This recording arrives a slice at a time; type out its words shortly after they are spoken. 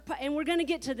and we're going to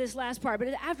get to this last part, but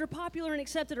after popular and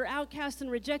accepted or outcast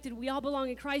and rejected, we all belong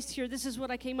in Christ here. This is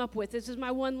what I came up with. This is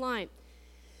my one line.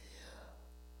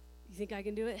 You think I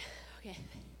can do it? Okay.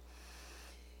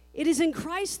 It is in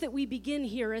Christ that we begin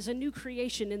here as a new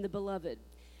creation in the beloved.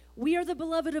 We are the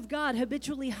beloved of God,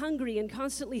 habitually hungry and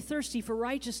constantly thirsty for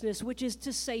righteousness, which is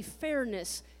to say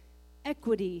fairness,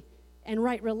 equity, and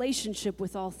right relationship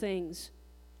with all things.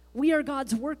 We are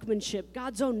God's workmanship,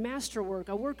 God's own masterwork,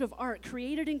 a work of art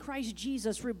created in Christ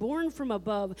Jesus, reborn from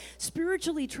above,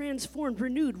 spiritually transformed,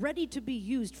 renewed, ready to be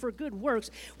used for good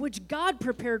works, which God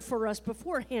prepared for us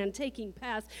beforehand, taking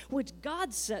paths which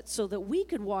God set so that we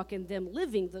could walk in them,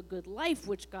 living the good life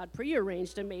which God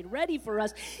prearranged and made ready for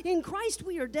us. In Christ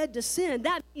we are dead to sin.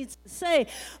 That means to say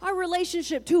our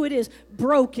relationship to it is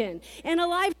broken, and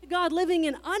alive to God, living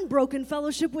in unbroken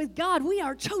fellowship with God. We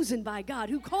are chosen by God,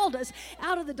 who called us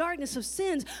out of the darkness of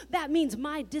sins. That means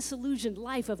my disillusioned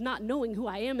life of not knowing who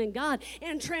I am in God,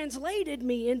 and translated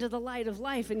me into the light of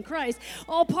life in Christ.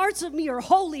 All parts of me are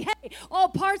holy. Hey, all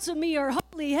parts of me are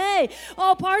holy. Hey,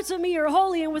 all parts of me are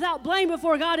holy and without blame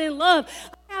before God in love.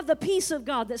 I have the peace of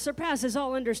God that surpasses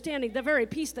all understanding. The very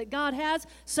peace that God has,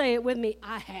 say it with me,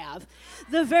 I have.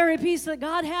 The very peace that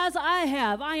God has, I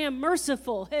have. I am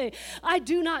merciful. Hey, I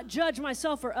do not judge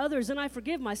myself or others, and I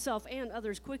forgive myself and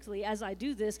others quickly as I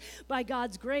do this. By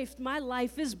God's grace, my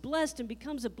life is blessed and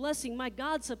becomes a blessing. My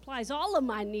God supplies all of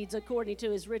my needs according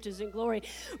to his riches and glory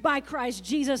by Christ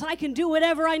Jesus. I can do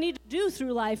whatever I need to do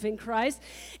through life in Christ.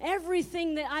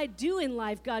 Everything that I do in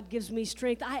life, God gives me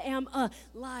strength. I am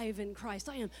alive in Christ.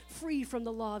 I am free from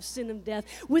the law of sin and death.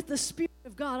 With the Spirit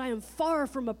of God, I am far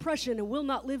from oppression and will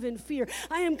not live in fear.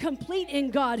 I am complete in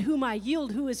God, whom I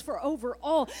yield, who is for over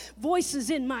all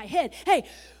voices in my head. Hey,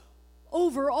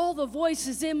 over all the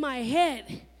voices in my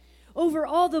head. Over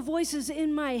all the voices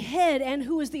in my head, and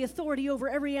who is the authority over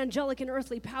every angelic and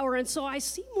earthly power. And so I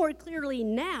see more clearly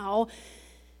now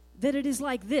that it is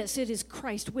like this. It is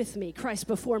Christ with me, Christ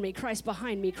before me, Christ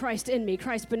behind me, Christ in me,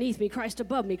 Christ beneath me, Christ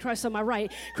above me, Christ on my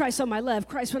right, Christ on my left,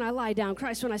 Christ when I lie down,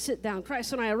 Christ when I sit down,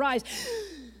 Christ when I arise.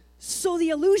 So the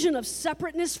illusion of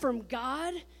separateness from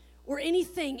God or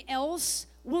anything else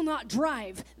will not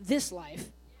drive this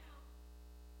life.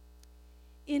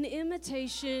 In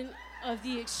imitation of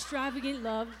the extravagant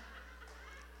love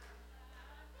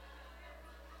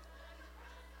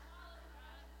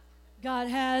God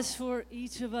has for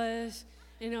each of us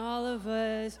and all of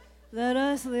us, let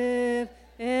us live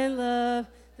and love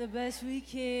the best we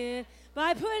can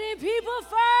by putting people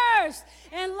first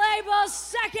and labels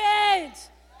second.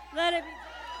 Let it be.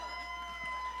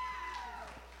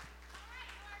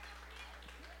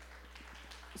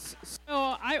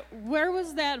 So where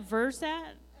was that verse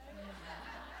at?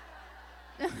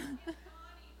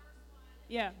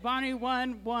 Yeah, Bonnie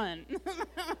 1:1.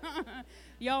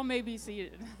 Y'all may be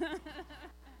seated.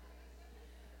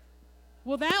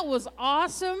 Well, that was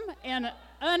awesome and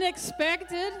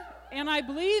unexpected, and I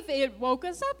believe it woke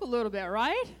us up a little bit,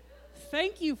 right?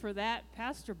 Thank you for that,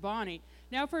 Pastor Bonnie.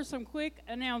 Now for some quick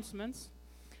announcements.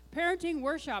 Parenting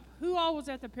workshop. Who all was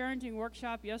at the parenting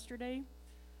workshop yesterday?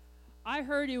 I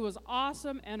heard it was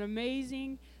awesome and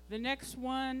amazing. The next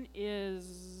one is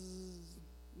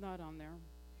not on there.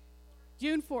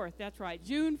 June 4th, that's right.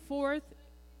 June 4th.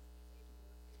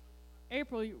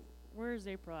 April, where's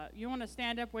April at? You want to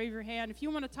stand up, wave your hand. If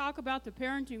you want to talk about the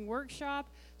parenting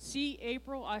workshop, see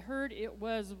April. I heard it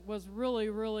was really,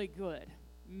 really good.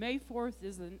 June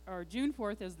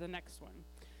 4th is the next one.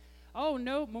 Oh,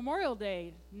 no, Memorial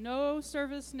Day. No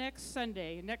service next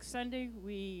Sunday. Next Sunday,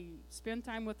 we spend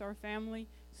time with our family,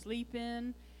 sleep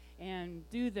in, and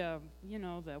do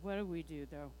what do we do?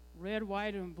 The red,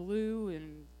 white, and blue,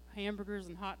 and hamburgers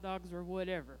and hot dogs or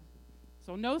whatever.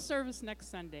 So no service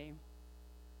next Sunday.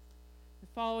 The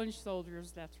fallen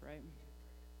soldiers, that's right.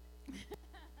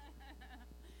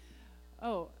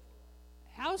 Oh,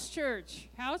 House Church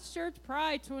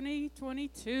Pride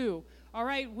 2022. All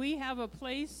right, we have a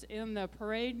place in the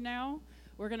parade now.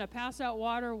 We're going to pass out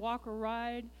water, walk or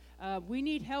ride. We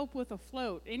need help with a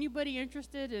float. Anybody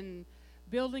interested in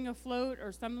building a float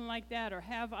or something like that, or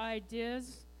have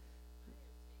ideas?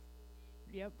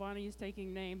 Yep, Bonnie is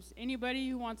taking names. Anybody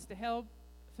who wants to help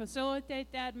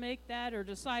facilitate that, make that, or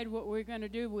decide what we're going to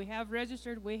do, we have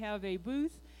registered. We have a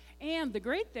booth. And the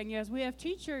great thing is we have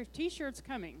T-shirts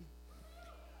coming.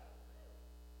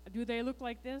 Do they look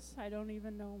like this? I don't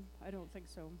even know. I don't think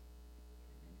so.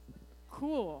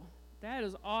 Cool. That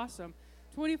is awesome.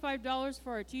 $25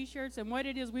 for our T-shirts. And what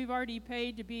it is, we've already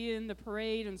paid to be in the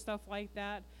parade and stuff like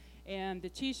that. And the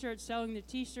T-shirts, selling the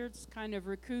T-shirts kind of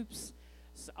recoups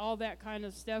all that kind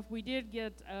of stuff. We did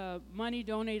get money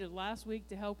donated last week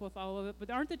to help with all of it. But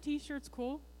aren't the T-shirts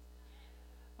cool?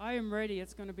 I am ready.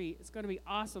 It's gonna be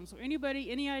awesome. So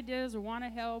anybody, any ideas or want to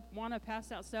help, want to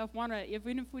pass out stuff,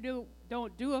 even if we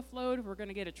don't do a float, if we're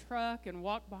gonna get a truck and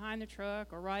walk behind the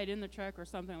truck or ride in the truck or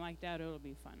something like that, it'll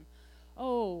be fun.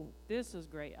 Oh, this is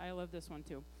great. I love this one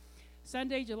too.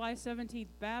 Sunday, July 17th,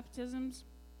 baptisms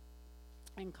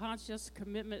and conscious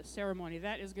commitment ceremony.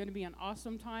 That is going to be an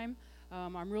awesome time.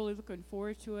 I'm really looking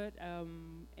forward to it,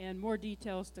 and more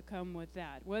details to come with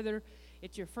that. Whether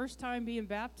it's your first time being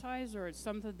baptized or it's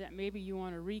something that maybe you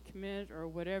want to recommit or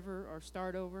whatever or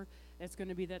start over, it's going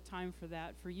to be that time for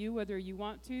that for you, whether you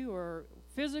want to or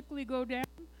physically go down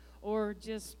or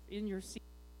just in your seat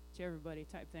to everybody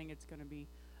type thing. It's going to be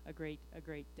a great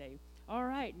day. All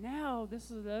right, now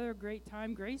this is another great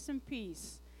time, grace and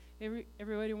peace.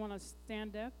 Everybody want to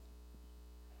stand up?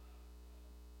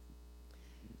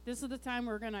 This is the time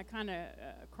we're going to kind of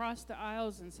cross the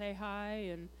aisles and say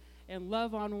hi and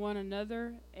love on one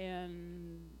another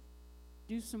and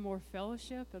do some more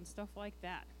fellowship and stuff like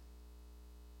that.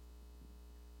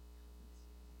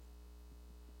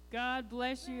 God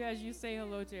bless you as you say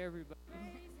hello to everybody.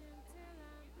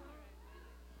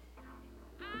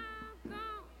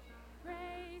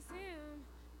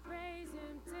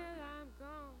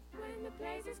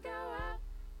 Praises go up,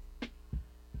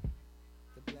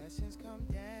 the blessings come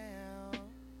down.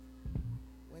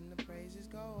 When the praises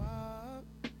go up,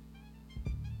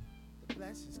 the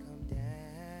blessings come down.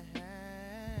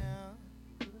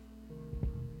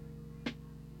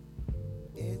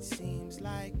 It seems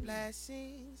like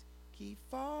blessings keep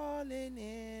falling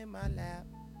in my lap.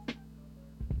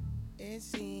 It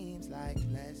seems like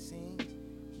blessings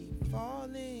keep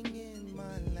falling in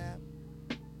my lap.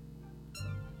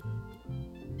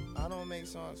 I don't make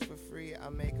songs for free, I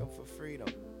make them for freedom.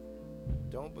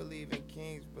 Don't believe in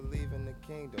kings, believe in the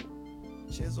kingdom.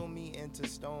 Chisel me into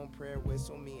stone, prayer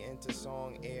whistle me into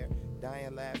song air.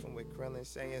 Dying laughing with Krillin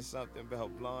saying something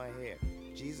about blonde hair.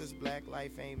 Jesus, black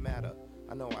life ain't matter.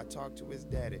 I know I talked to his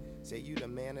daddy, say you the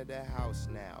man of the house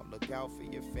now. Look out for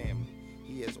your family.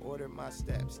 He has ordered my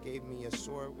steps, gave me a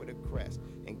sword with a crest,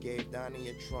 and gave Donnie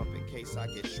a trump in case I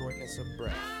get shortness of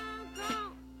breath.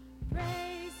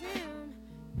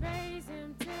 Praise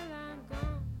him till I'm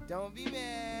gone. Don't be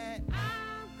mad.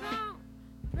 I'm gone.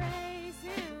 Praise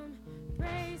him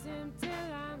till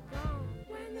I'm gone.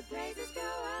 When the praises go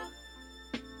up,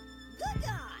 good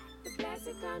God, the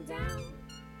blessing come down.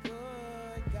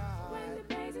 Good God. When the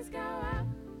praises go up,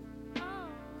 oh,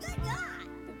 good God,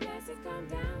 the blessings come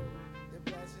down. The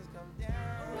blessings come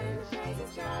down. When the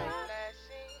praises go up,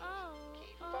 oh,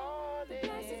 keep the falling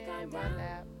blessings come in my down.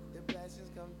 lap. The blessings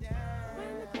come down.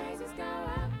 When the praises go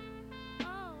up,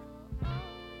 oh,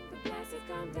 the blessings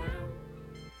come down.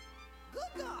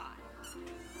 Good God.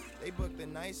 They booked the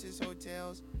nicest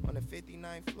hotels on the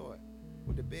 59th floor,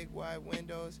 with the big wide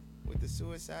windows, with the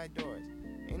suicide doors.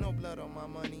 Ain't no blood on my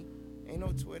money, ain't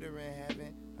no Twitter in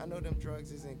heaven. I know them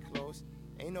drugs isn't close,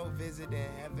 ain't no visit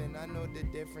in heaven. I know the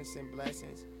difference in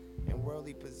blessings and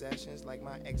worldly possessions, like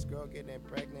my ex-girl getting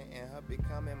pregnant and her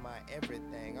becoming my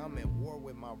everything. I'm at war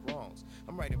with my wrongs.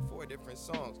 I'm writing 4 different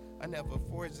songs. I never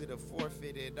forged it or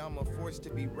forfeited. I'm a force to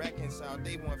be reconciled.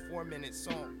 They want 4-minute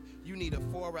song. You need a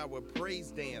 4-hour praise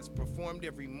dance performed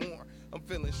every morn. I'm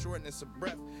feeling shortness of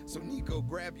breath, so Nico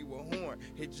grab you a horn.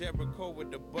 Hit Jericho with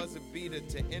the buzzer beater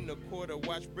to end the quarter.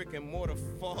 Watch brick and mortar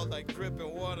fall like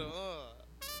dripping water.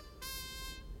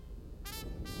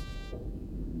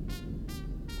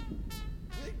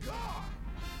 God.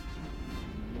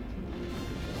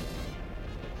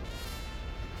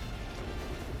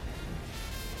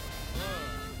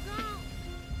 I'm gone.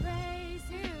 Praise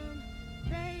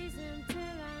him till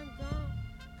I'm gone.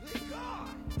 Good God.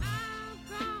 I'm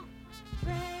gone.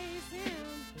 Praise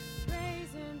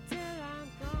him till I'm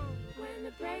gone. When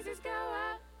the praises go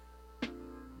up,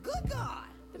 Good God.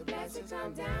 the blessings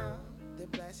come down. The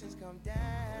blessings come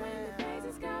down. When the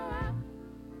praises go up,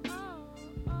 oh,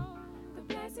 the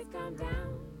blessings come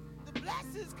down. The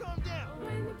blessings come down.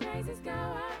 When the praises go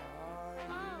up, Are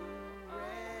oh,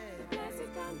 you the blessings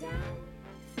come down. ready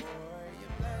for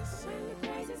your blessing? When the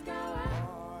praises go up,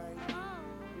 Are you oh,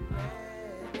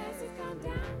 the blessings come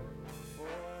down. for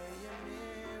your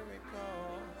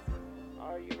miracle?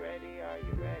 Are you ready? Are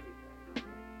you ready?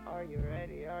 Are you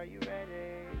ready? Are you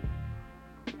ready?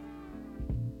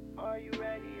 Are you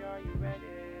ready? Are you ready?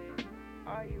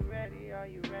 Are you ready? Are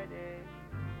you ready?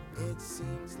 It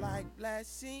seems like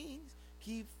blessings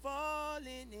keep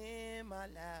falling in my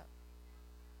lap.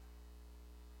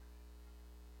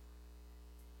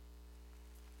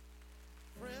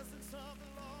 Presence of the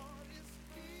Lord is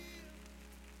here.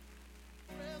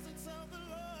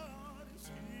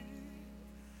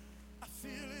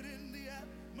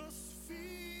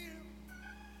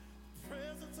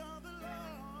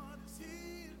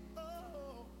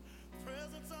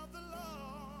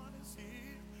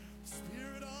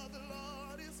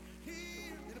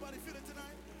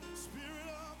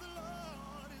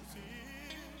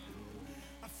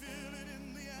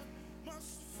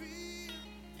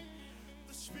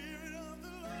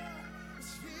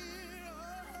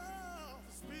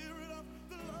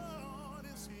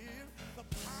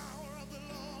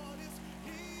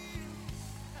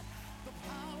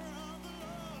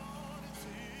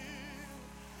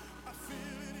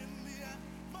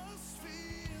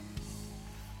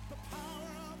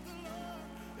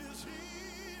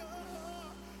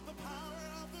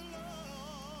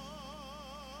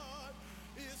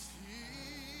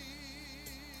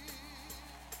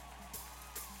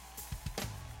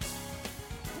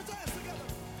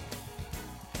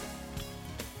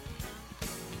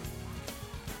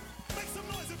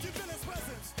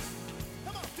 presence.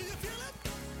 Come on, do you feel it?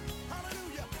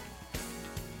 Hallelujah.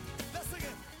 Let's sing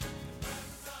it. The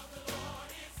presence of the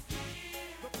Lord is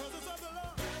here. The presence of the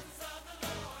Lord.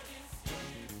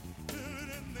 Feel it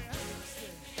in the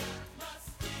atmosphere.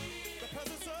 The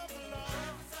presence of the Lord.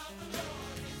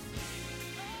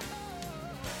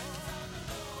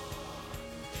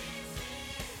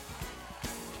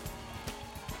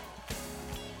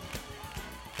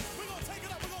 We're gonna take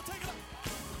it up. We're gonna take it up.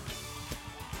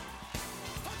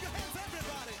 Put your hands,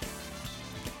 everybody.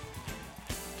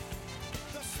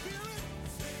 The Spirit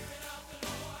of the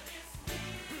Lord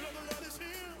is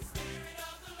here.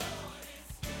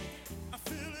 I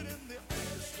feel it in the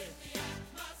atmosphere.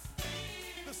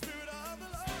 The Spirit of the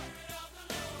Lord.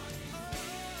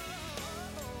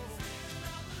 Oh.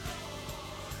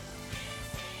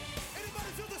 Anybody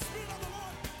feel the Spirit of the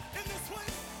Lord in this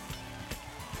place?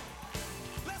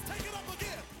 Let's take it up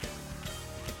again.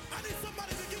 I need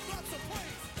somebody to give God some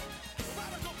praise.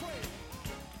 Radical praise.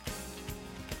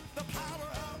 The power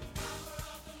of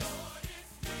the Lord is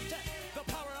here. The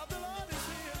power of the Lord is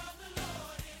here.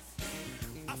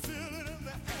 I feel it in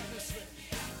the atmosphere.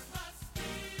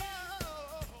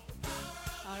 Oh.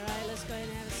 All right, let's go ahead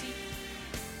and have a seat.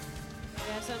 We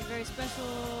have something very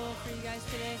special for you guys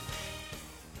today.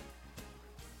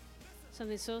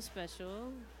 Something so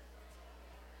special.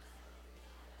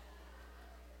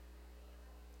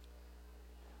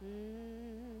 Thank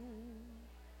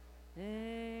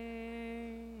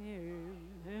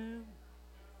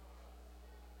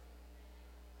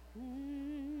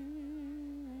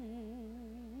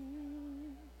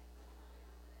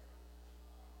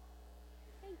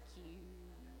you.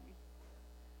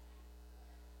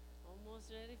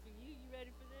 Almost ready for you. You ready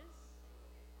for this?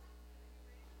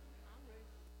 I'm ready.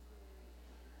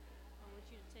 I want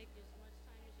you to take as much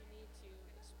time as you need to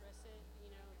express it,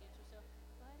 get yourself.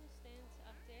 Go ahead and stand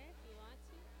up there if you want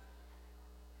to.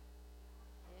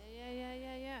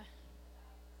 Yeah.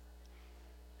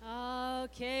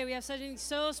 Okay, we have something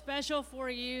so special for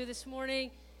you this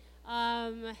morning.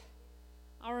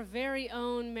 Our very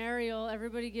own Mariel.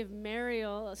 Everybody give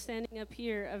Mariel, standing up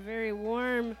here, a very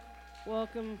warm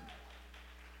welcome.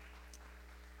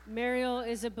 Mariel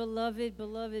is a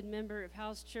beloved member of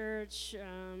House Church.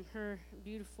 Her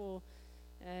beautiful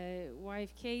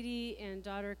wife, Katie, and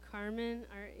daughter, Carmen,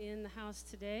 are in the house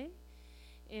today.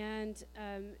 And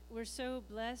we're so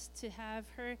blessed to have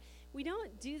her. We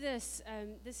don't do this.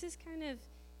 This is kind of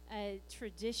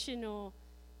traditional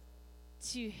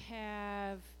to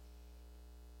have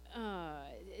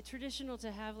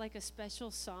like a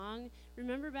special song.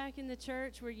 Remember back in the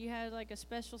church where you had like a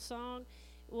special song?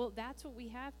 Well, that's what we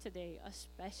have today, a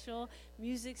special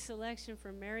music selection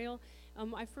from Mariel.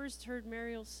 I first heard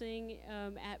Mariel sing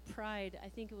at Pride. I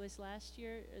think it was last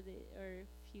year or a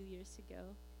few years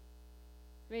ago.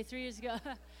 Maybe 3 years ago.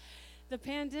 The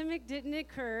pandemic didn't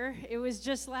occur. It was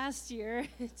just last year,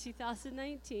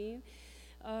 2019.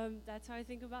 That's how I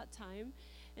think about time.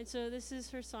 And so this is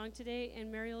her song today,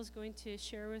 and Mariel is going to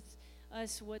share with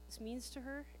us what this means to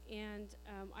her. And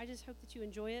I just hope that you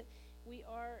enjoy it. We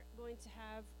are going to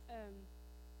have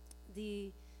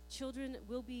the children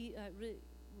will be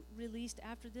released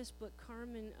after this, but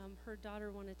Carmen, her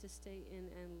daughter, wanted to stay in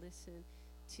and listen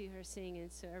to her sing, and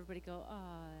so everybody go,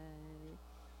 ah.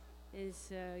 And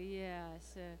so,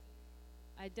 so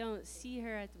I don't see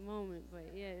her at the moment, but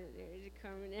there's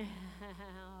Carmen.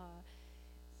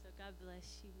 So God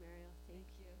bless you, Mariel. Thank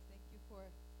you. Thank you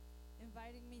for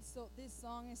inviting me. So this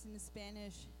song is in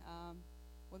Spanish.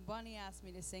 When Bonnie asked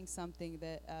me to sing something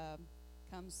that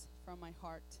comes from my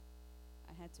heart,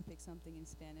 I had to pick something in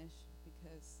Spanish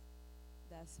because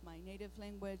that's my native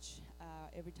language.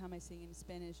 Every time I sing in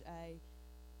Spanish, I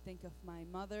think of my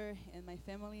mother and my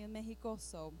family in Mexico.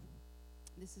 So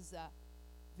this is a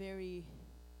very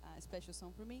special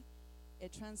song for me.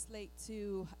 It translates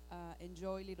to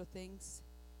enjoy little things,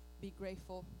 be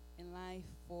grateful in life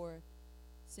for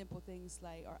simple things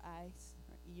like our eyes,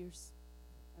 our ears,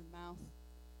 our mouth,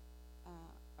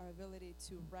 our ability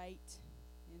to write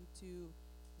and to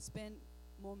spend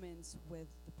moments with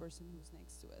the person who's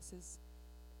next to us. It's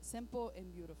simple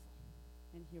and beautiful.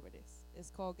 And here it is. It's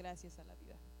called Gracias a la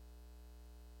Vida.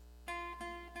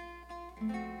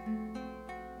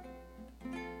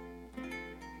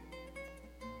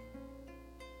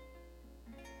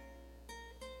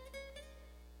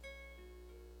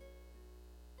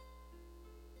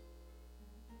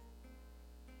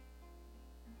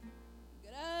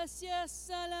 Gracias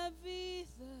a la vida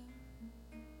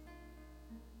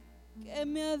que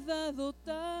me ha dado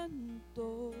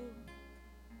tanto,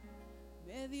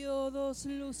 me dio dos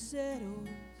luceros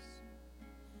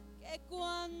que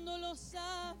cuando los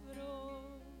abro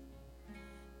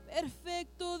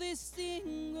perfecto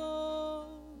distingo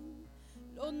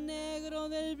lo negro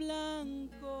del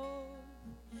blanco,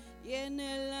 y en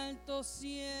el alto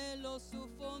cielo su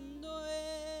fondo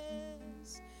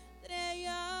es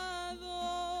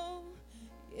estrellado,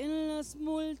 y en las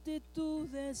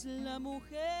multitudes la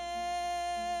mujer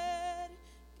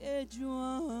que yo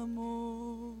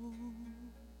amo.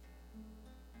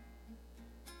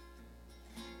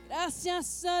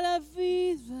 Gracias a la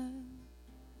vida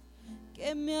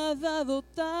que me ha dado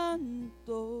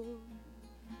tanto,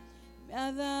 me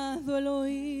ha dado el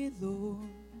oído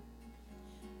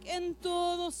que en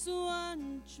todo su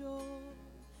ancho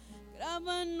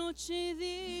graba noche y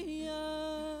días,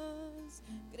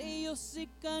 grillos y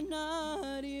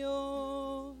canarios,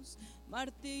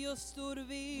 martillos,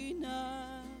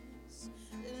 turbinas,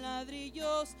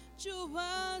 ladrillos,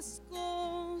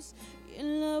 chubascos, y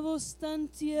en la voz tan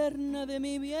tierna de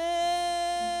mi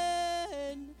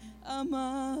bien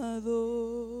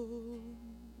amado.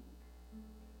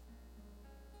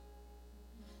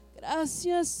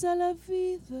 Gracias a la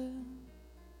vida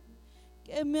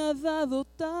que me ha dado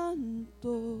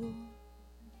tanto,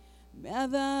 me ha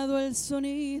dado el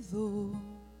sonido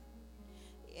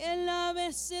y el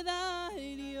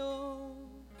abecedario,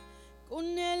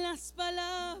 con él las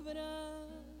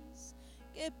palabras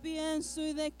que pienso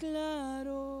y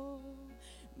declaro,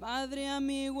 madre,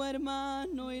 amigo,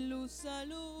 hermano y luz a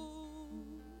luz,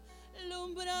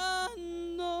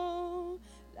 alumbrando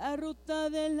la ruta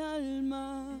del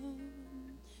alma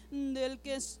del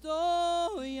que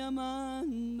estoy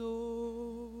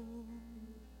amando.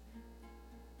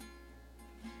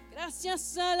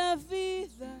 Gracias a la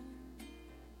vida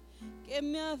que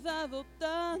me ha dado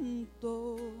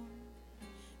tanto,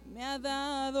 me ha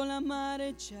dado la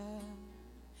marcha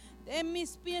de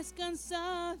mis pies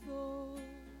cansados,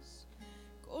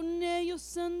 con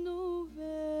ellos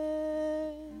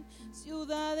anduve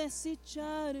ciudades y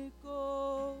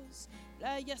charcos,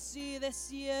 playas y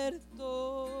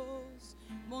desiertos,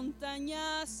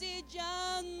 montañas y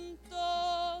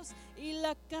llantos, y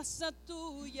la casa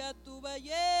tuya, tu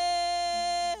valle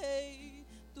y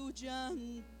tu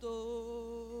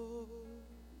llanto.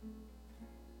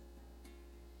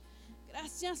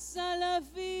 Gracias a la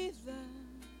vida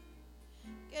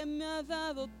que me ha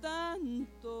dado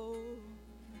tanto,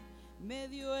 me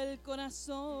dio el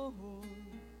corazón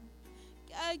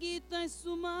que agita en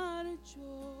su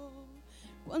marcho,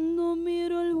 cuando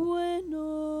miro el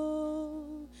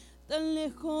bueno tan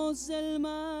lejos del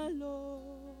malo,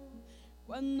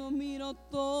 cuando miro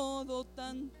todo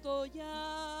tanto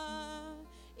ya,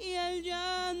 y el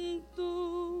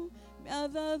llanto me ha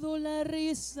dado la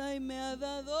risa y me ha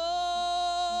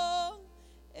dado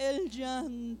el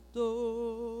llanto.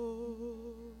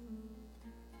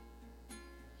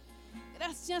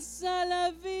 Gracias a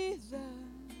la vida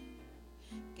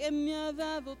que me ha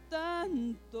dado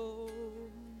tanto,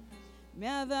 me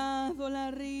ha dado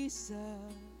la risa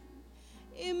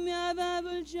y me ha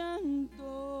dado el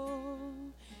llanto.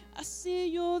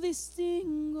 Así yo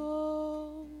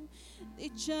distingo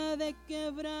dicha de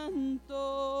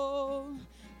quebranto,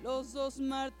 los dos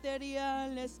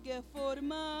materiales que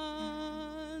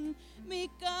forman mi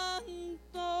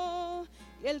canto,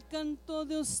 y el canto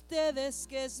de ustedes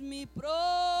que es mi propio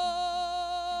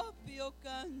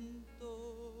canto.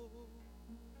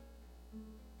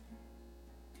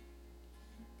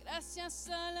 Gracias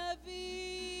a la vida,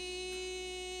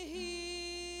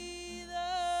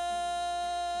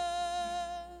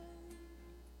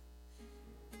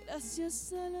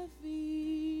 gracias a la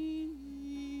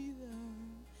vida,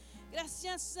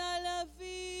 gracias a la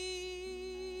vida,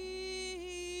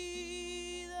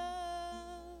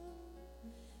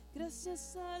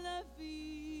 gracias a la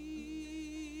vida.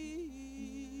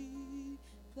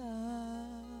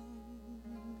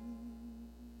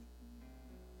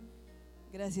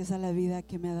 Gracias a la vida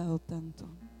que me ha dado tanto.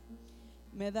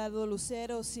 Me ha dado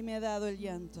luceros y me ha dado el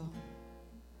llanto.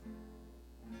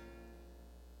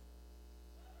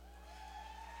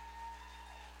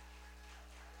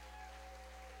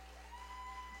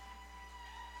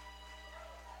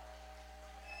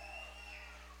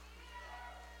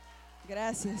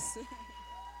 Gracias.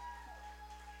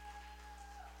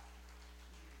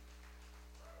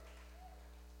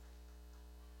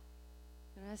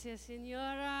 Gracias,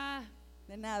 señora.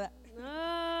 De nada.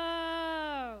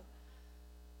 No.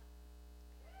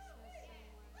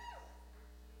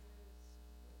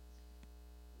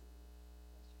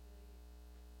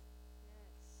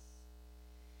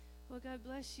 Well, God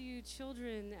bless you,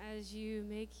 children, as you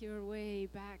make your way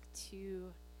back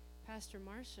to Pastor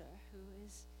Marcia, who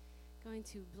is going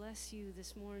to bless you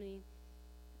this morning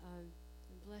and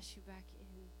bless you back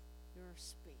in your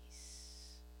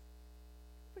space.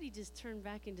 Everybody just turn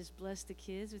back and just bless the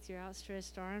kids with your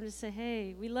outstretched arm. Just say,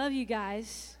 hey, we love you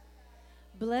guys.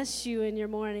 Bless you in your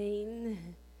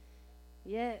morning.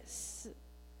 Yes.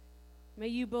 May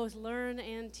you both learn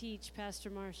and teach Pastor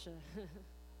Marcia.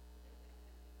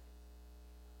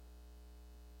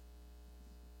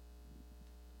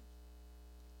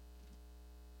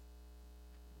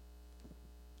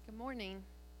 Good morning.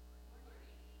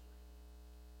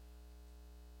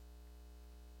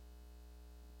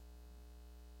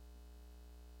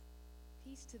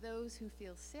 Peace to those who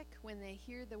feel sick when they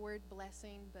hear the word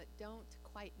blessing but don't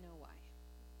quite know why.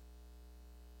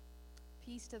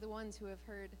 Peace to the ones who have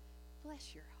heard,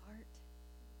 bless your heart,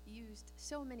 used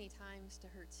so many times to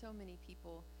hurt so many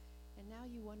people, and now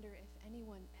you wonder if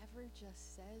anyone ever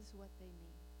just says what they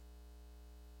mean.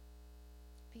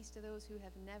 Peace to those who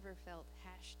have never felt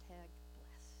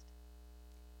 #blessed.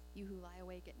 You who lie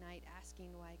awake at night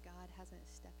asking why God hasn't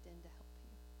stepped in to help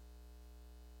you.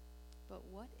 But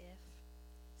what if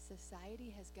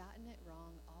society has gotten it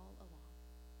wrong all along?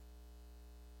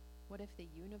 What if the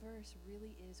universe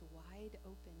really is wide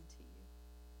open to you?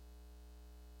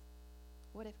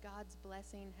 What if God's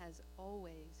blessing has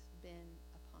always been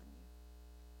upon you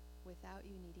without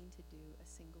you needing to do a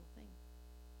single thing?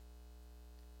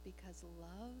 Because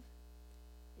love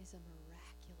is a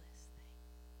miraculous thing,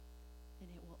 and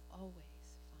it will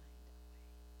always find a way.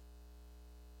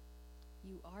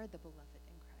 You are the beloved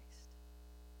in Christ.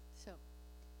 So,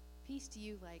 peace to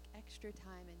you like extra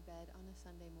time in bed on a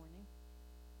Sunday morning.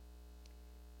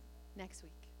 Next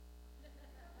week.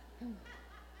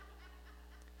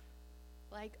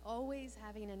 Like always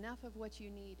having enough of what you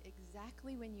need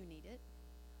exactly when you need it.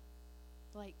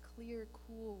 Like clear,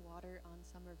 cool water on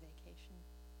summer vacation.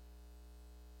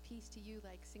 Peace to you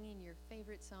like singing your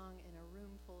favorite song in a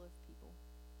room full of people.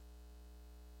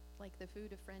 Like the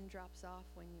food a friend drops off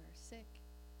when you are sick.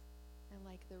 And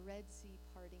like the Red Sea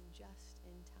parting just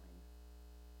in time.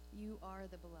 You are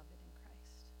the beloved in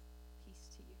Christ. Peace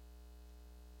to you.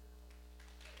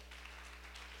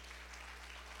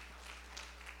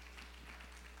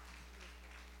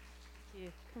 Thank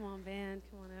you. Come on, band.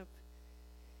 Come on up.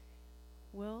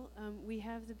 Well, we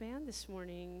have the band this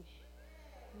morning.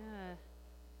 Yeah.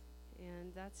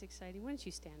 And that's exciting. Why don't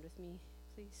you stand with me,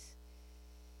 please?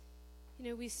 You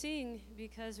know, we sing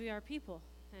because we are people,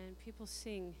 and people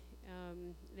sing.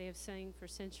 They have sang for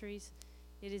centuries.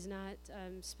 It is not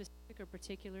specific or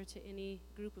particular to any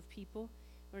group of people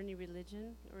or any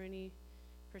religion or any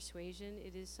persuasion.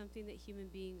 It is something that human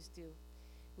beings do.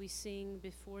 We sing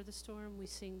before the storm. We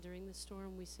sing during the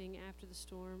storm. We sing after the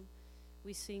storm.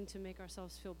 We sing to make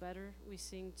ourselves feel better. We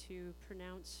sing to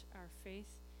pronounce our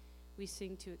faith. We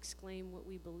sing to exclaim what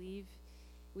we believe.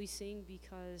 We sing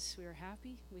because we are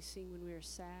happy. We sing when we are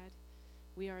sad.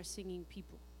 We are singing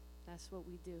people. That's what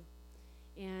we do.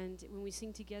 And when we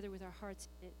sing together with our hearts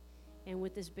in it, and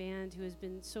with this band who has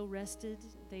been so rested,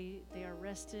 they are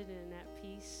rested and at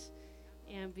peace.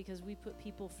 And because we put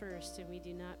people first and we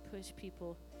do not push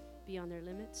people beyond their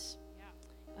limits.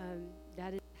 Yeah.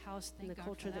 That is the house and the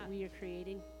culture that we are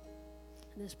creating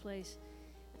in this place.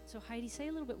 So Heidi, say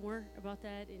a little bit more about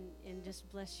that and just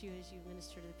bless you as you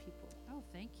minister to the people. Oh,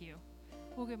 thank you.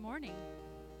 Well, good morning.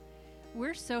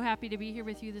 We're so happy to be here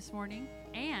with you this morning,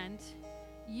 and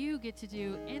you get to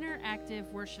do interactive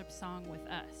worship song with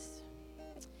us.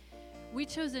 We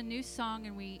chose a new song,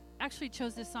 and we actually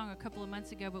chose this song a couple of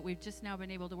months ago, but we've just now been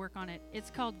able to work on it.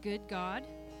 It's called Good God.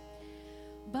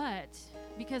 But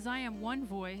because I am one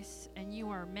voice and you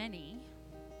are many,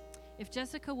 if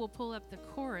Jessica will pull up the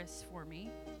chorus for me,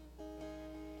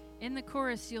 in the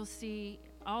chorus you'll see,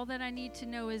 all that I need to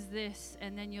know is this,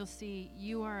 and then you'll see,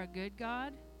 you are a good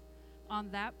God. On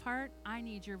that part, I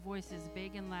need your voices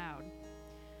big and loud.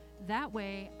 That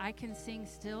way, I can sing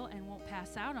still and won't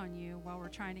pass out on you while we're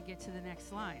trying to get to the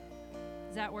next line.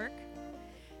 Does that work?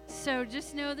 So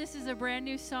just know this is a brand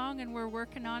new song, and we're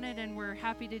working on it, and we're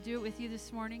happy to do it with you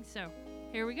this morning. So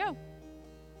here we go.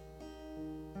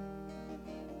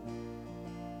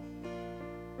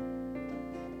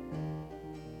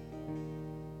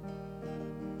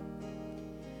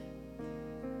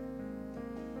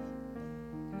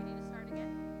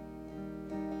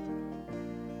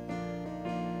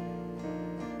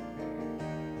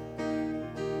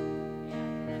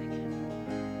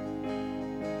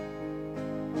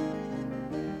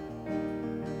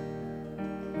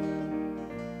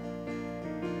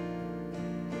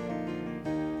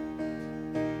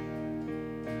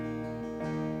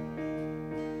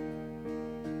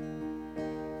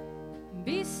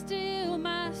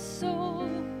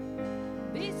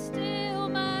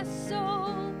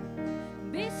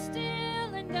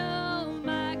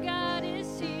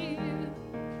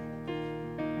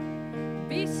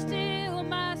 Be still,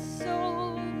 my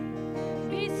soul.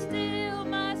 Be still,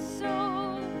 my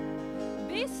soul.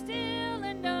 Be still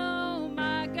and know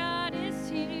my God is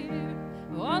here.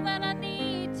 All that I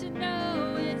need to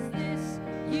know is this: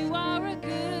 you are a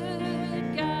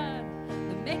good God.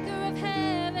 The maker of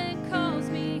heaven calls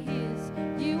me his.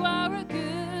 You are a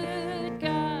good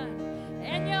God,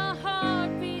 and your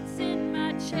heart beats in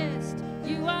my chest.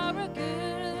 You are a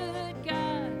good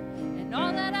God, and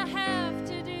all that I have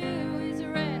to do is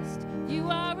rest. You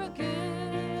are a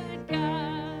good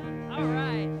God. All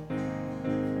right.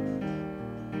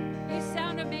 You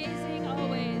sound amazing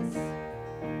always.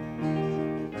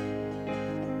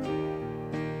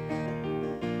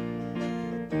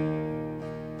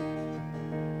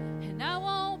 And I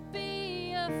won't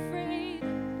be afraid.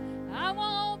 I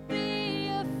won't be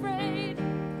afraid.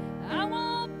 I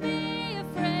won't be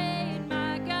afraid.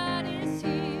 My God is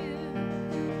here.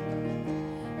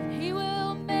 And he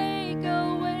will make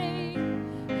a way.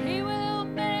 He will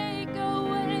make a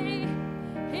way.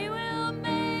 He will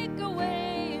make a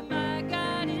way. My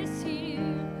God is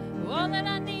here. All that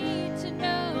I need to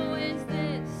know is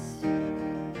this: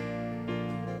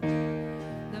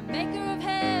 the maker of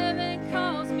heaven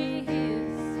calls me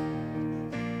his,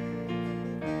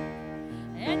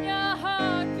 and your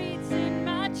heart beats in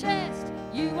my chest.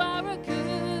 You are a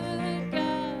good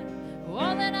God.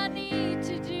 All that I need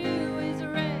to do is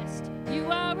rest.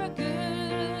 You are a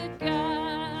good God.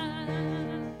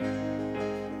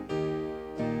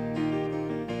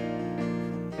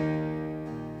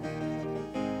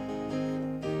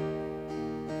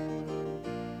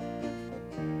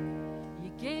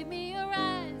 You gave me your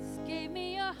eyes, gave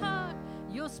me your heart.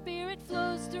 Your spirit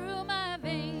flows through my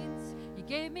veins. You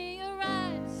gave me your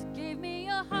eyes, gave me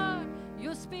your heart.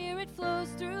 Your spirit flows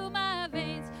through my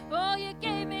veins. Oh, you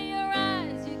gave me your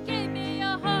eyes, you gave me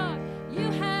your heart. You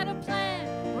had a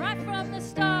plan right from the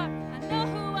start. I know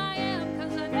who I am,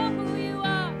 'cause I know who you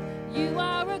are. You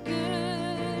are a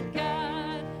good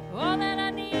God. All that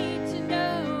I need to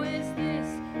know is this: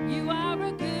 you are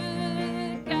a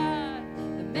good God.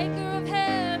 The maker of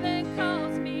heaven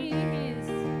calls me his.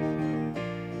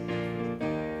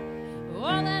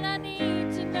 All that I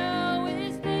need to know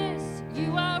is this: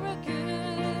 you are a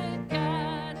good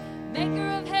God. Maker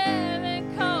of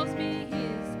heaven calls me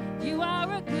his. You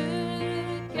are a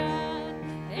good God,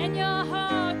 and your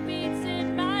heart beats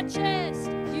in my chest.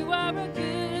 You are a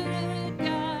good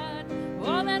God.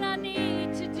 All that I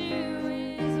need to do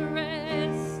is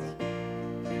rest.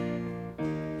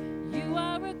 You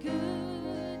are a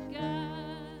good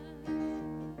God.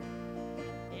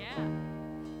 Yeah.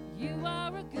 You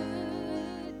are a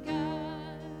good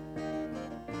God.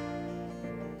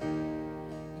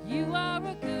 You are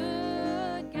a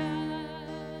good God.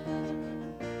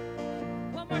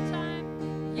 One more time.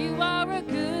 You are a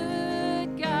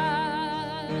good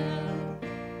God.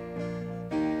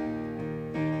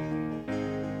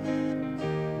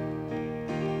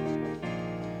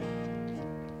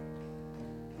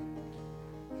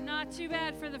 Not too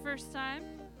bad for the first time.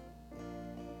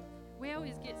 We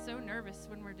always get so nervous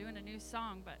when we're doing a new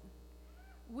song, but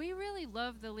we really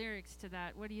love the lyrics to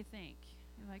that. What do you think?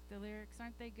 You like the lyrics?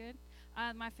 Aren't they good?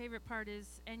 My favorite part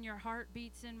is, and your heart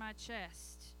beats in my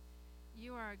chest.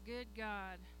 You are a good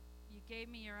God. You gave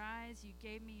me your eyes. You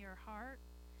gave me your heart.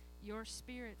 Your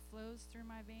spirit flows through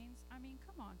my veins. I mean,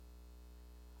 come on.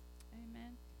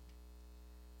 Amen.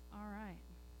 All right.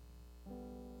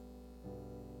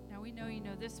 Now we know you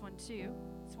know this one too.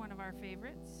 It's one of our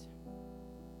favorites.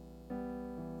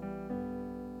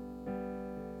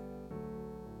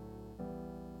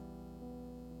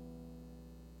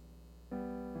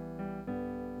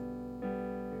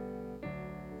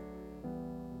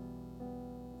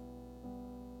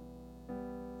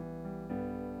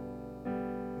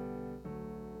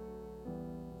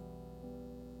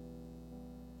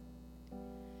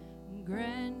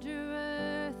 Grandeur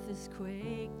earth has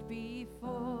quaked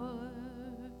before,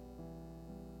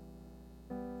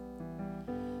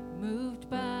 moved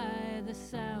by the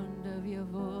sound of your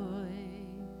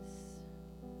voice,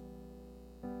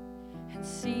 and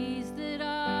seas that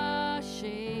are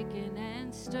shaken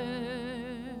and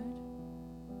stirred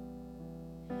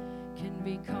can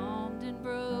be calmed and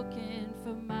broken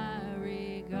for my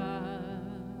regard.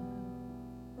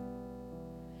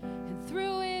 And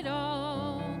through it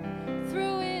all,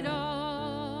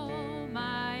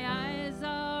 my eyes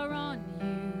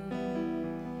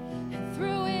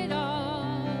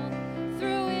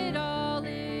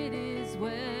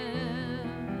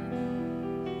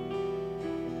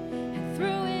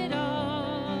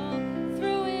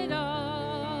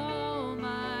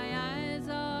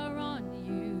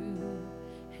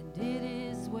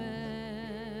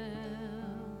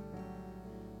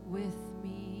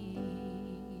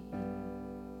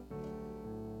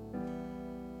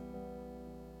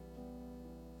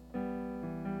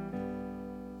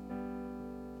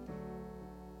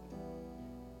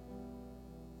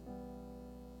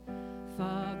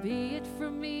hard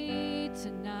for me to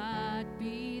not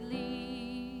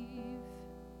believe,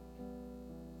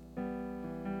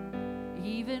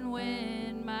 even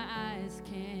when my eyes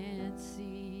can't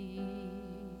see.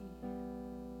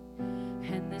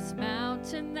 And this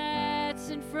mountain that's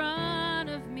in front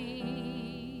of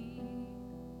me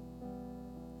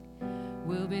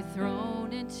will be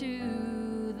thrown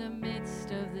into the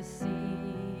midst of the sea.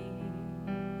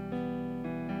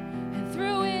 And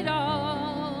through it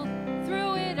all,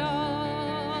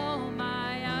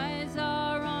 my eyes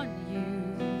are on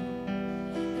you.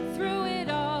 And through it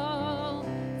all,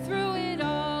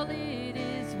 it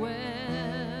is well.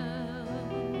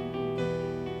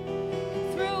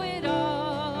 And through it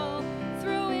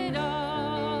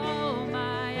all,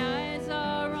 my eyes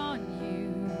are on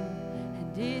you,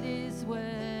 and it is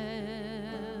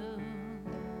well.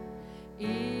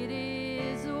 It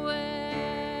is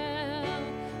well.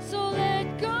 So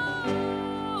let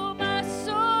go, my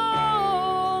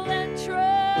soul, and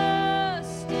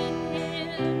trust in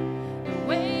Him. The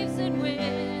waves and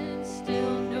winds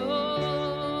still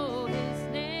know His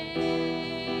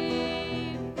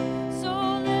name. So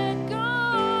let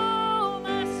go,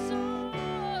 my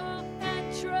soul,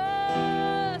 and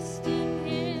trust in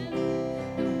Him.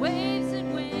 The waves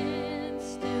and winds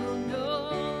still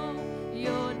know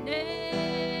your name.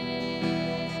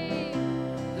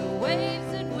 The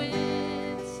waves and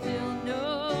winds still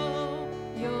know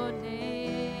your name.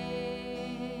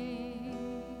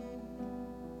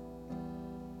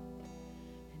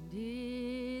 And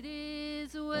it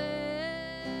is well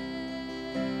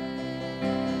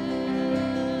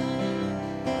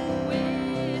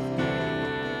with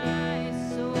my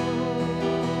soul.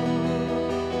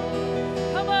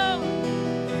 Come on.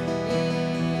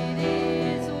 It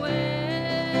is well,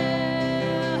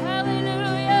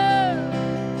 hallelujah,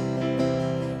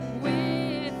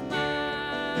 with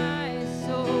my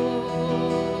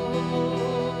soul.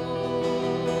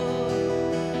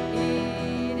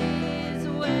 It is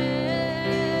well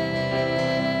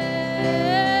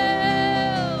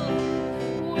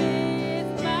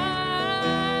with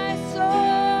my soul.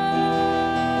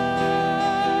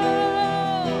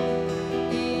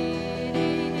 It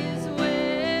is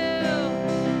well.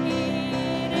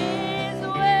 It is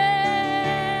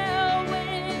well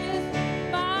with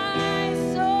my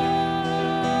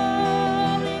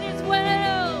soul. It is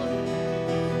well.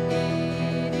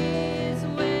 It is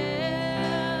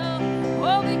well.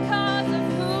 Oh, because of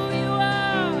who you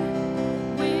are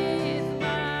with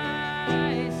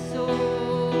my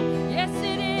soul. Yes,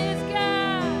 it is,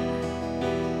 God.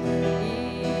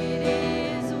 It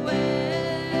is well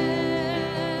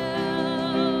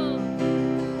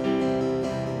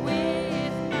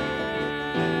with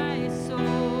my soul.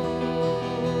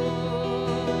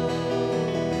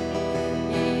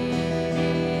 It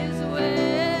is well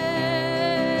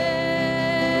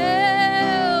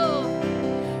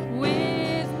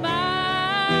with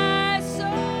my soul.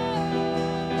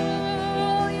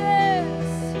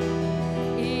 Yes,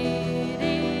 it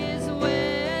is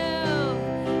well.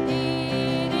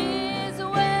 It is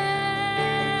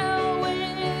well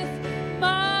with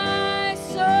my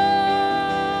soul.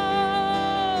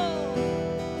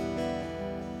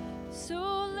 So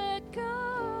let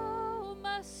go,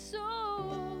 my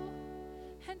soul,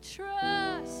 and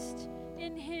trust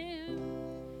in Him.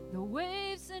 The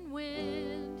waves and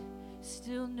wind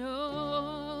still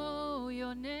know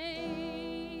your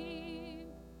name.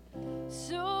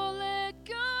 So let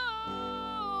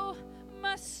go,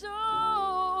 my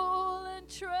soul, and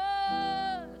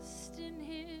trust in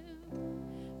Him.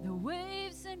 The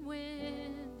waves and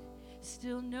wind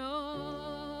still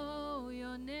know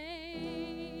your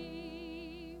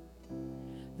name.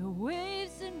 The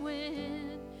waves and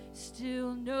wind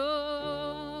still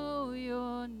know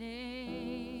your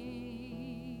name.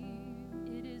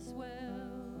 It is well.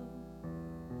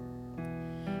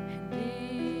 And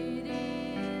it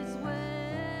is well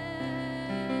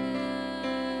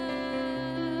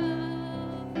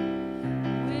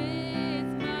with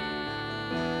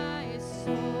my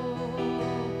soul.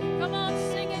 Come on,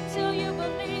 sing it till you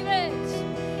believe it.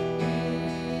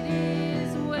 It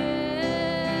is well.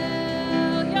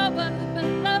 You're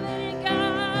beloved in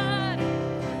God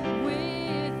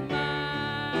with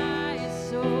my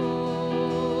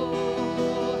soul.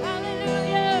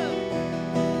 Hallelujah.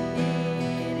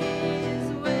 It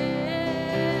is well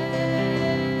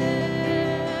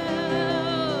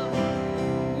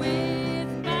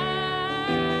with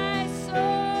my soul.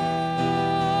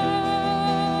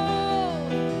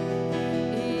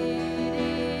 It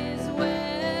is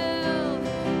well.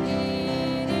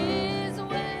 It is well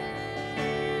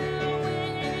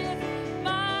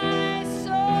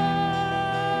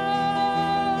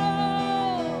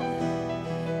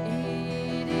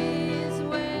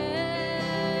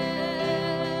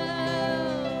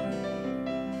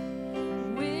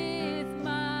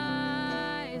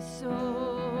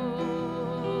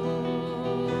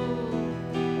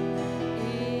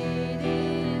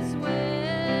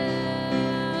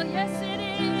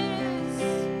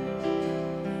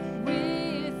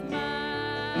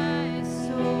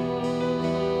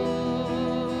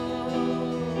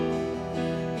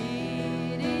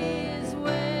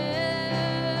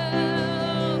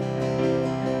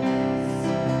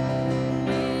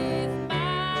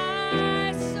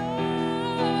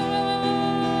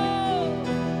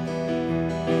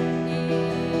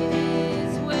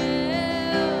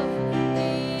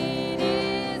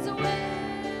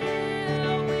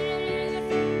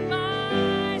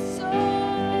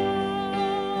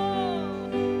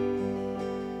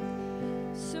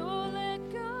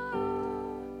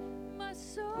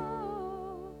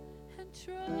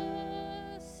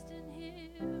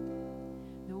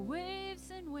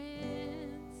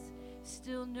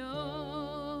still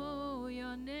know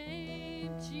your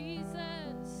name,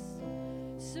 Jesus.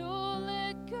 So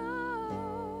let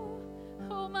go,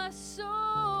 oh my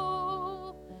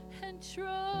soul, and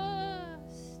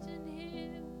trust in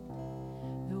Him.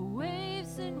 The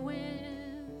waves and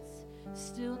winds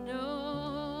still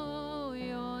know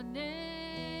your name.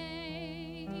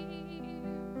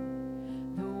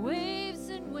 The waves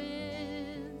and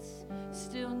winds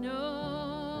still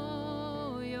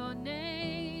know your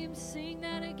name. Sing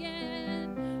that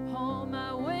again. All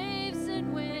my waves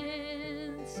and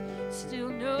winds still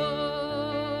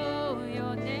know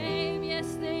your name.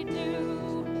 Yes, they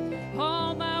do.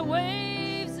 All my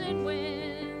waves and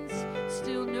winds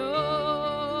still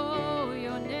know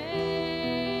your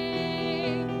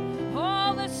name.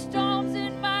 All the storms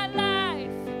in my life,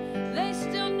 they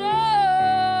still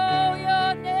know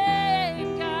your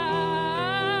name,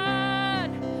 God.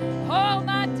 All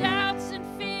my doubts and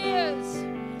fears,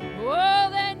 oh,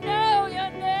 they know your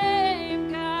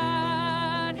name,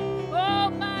 God. Oh,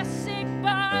 my sick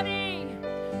body,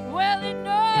 well, it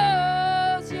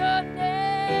knows your name.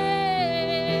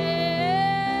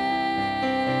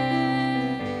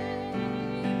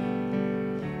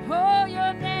 Oh,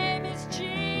 your name is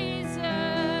Jesus.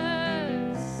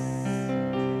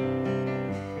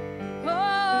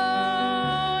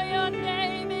 Oh, your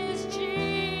name is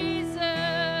Jesus.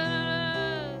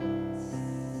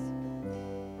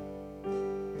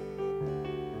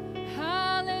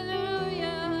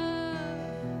 Hallelujah.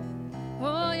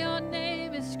 Oh, your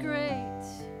name is great.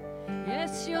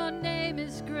 Yes, your name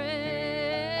is great.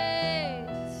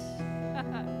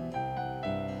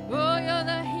 Oh, you're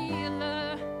the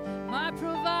healer, my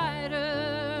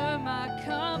provider, my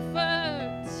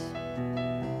comfort,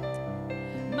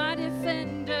 my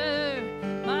defender,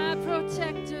 my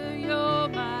protector, you're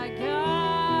my God.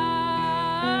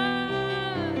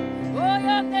 Oh,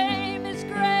 your name is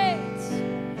great.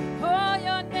 Oh,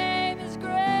 your name is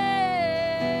great.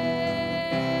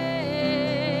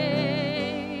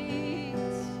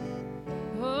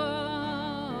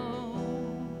 Oh,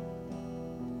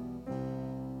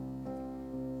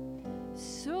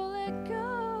 so let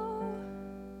go,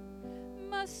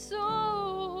 my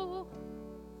soul.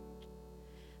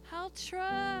 I'll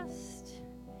trust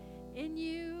in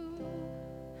you.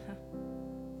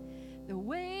 The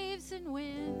waves and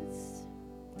winds,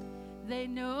 they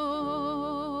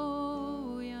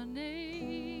know your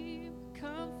name,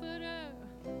 Comforter.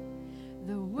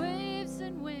 The waves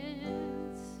and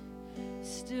winds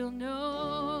still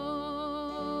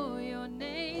know your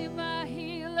name, my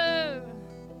healer.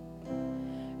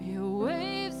 Your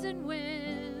waves and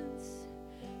winds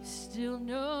still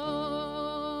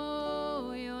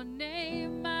know your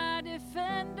name, my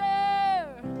defender.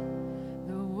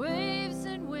 The waves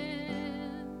and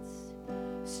winds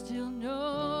still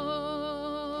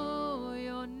know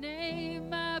your name,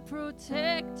 my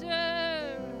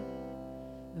protector.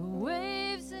 The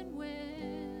waves and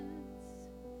winds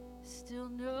still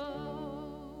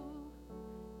know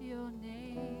your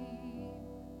name.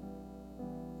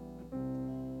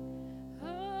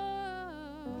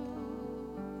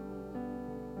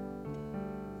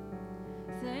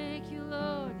 Thank you,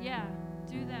 Lord. Yeah,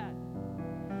 do that.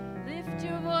 Lift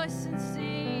your voice and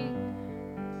sing.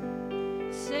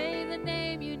 Say the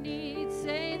name you need.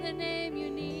 Say the name you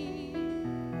need.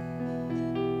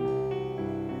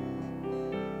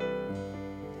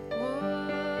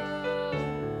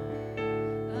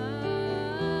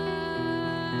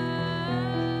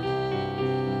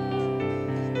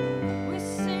 We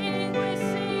sing, we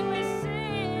sing, we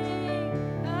sing.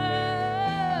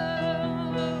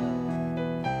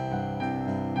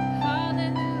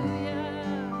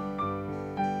 Hallelujah.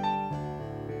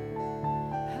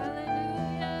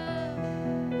 Hallelujah.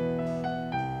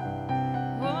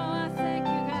 Oh, I thank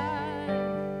you,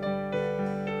 God.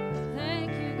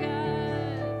 Thank you,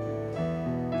 God.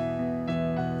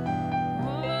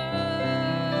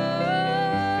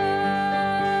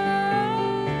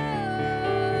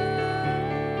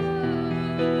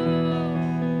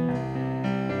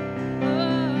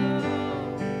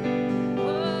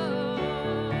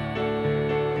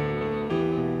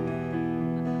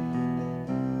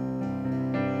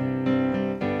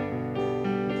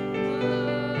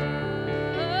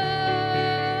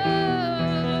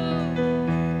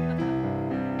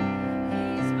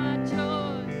 He's my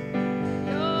joy.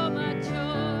 You're my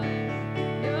joy.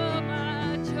 You're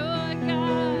my joy,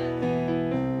 God.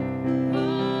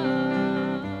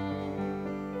 Oh,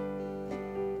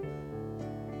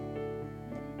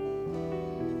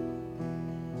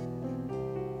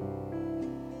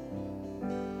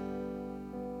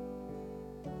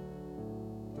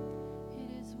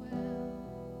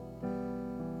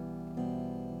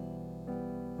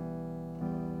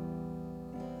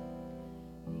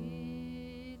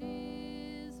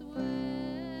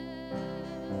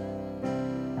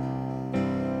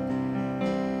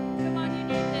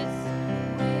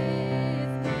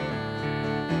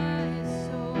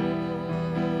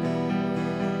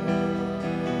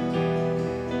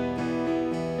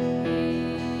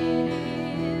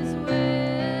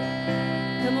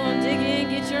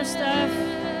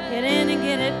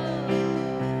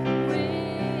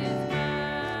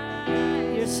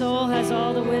 has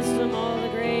all the wisdom, all the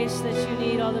grace that you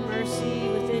need, all the mercy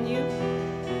within you.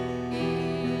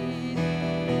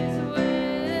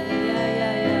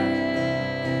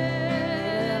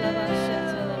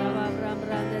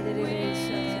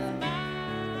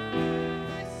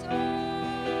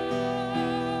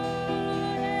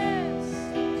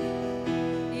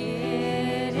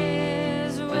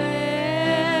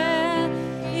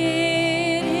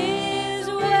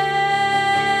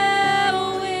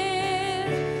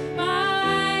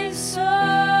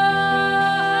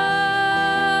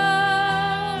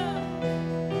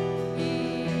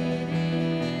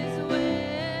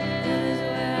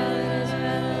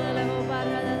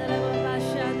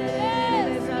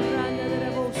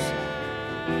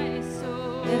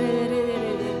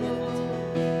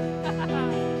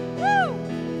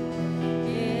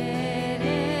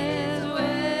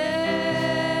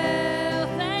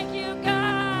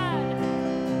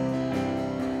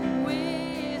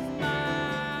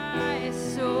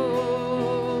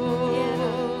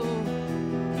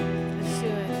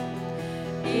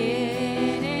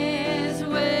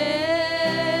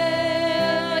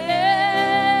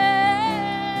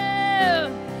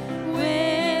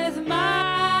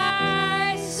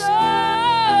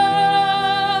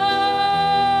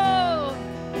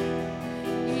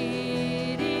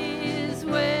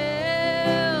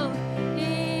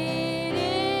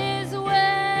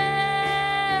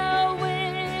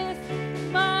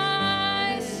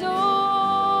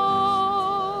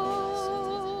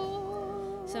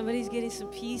 Somebody's getting some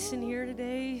peace in here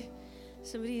today.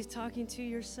 Somebody is talking to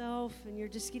yourself and you're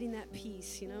just getting that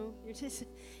peace, you know?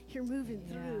 You're moving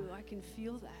through. I can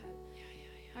feel that.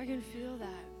 I can feel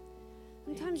that.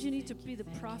 Sometimes you need to be the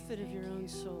prophet of your own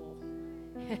soul.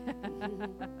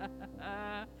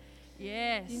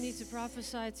 Yes. You need to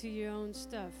prophesy to your own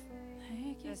stuff.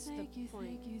 Thank you, That's the thank you, point.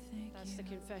 thank you, thank That's you. the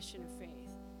confession of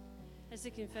faith. That's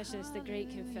the confession. It's the great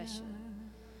confession.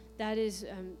 That is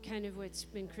kind of what's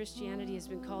been Christianity has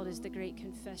been called, is the great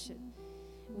confession.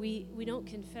 We don't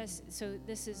confess, so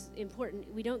this is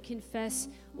important. We don't confess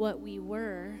what we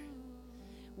were.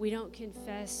 We don't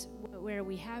confess where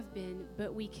we have been,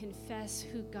 but we confess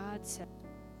who God said.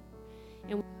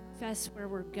 And we confess where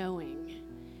we're going.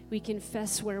 We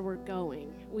confess where we're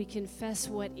going. We confess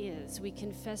what is. We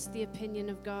confess the opinion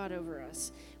of God over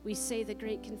us. We say the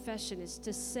great confession is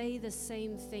to say the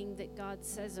same thing that God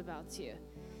says about you.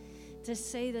 To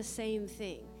say the same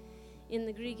thing. In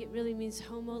the Greek, it really means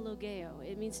homologeo.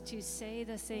 It means to say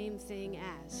the same thing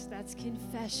as. That's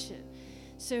confession.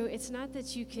 So it's not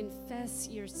that you confess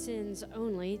your sins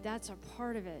only. That's a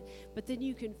part of it. But then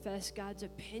you confess God's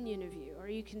opinion of you, or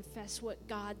you confess what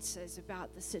God says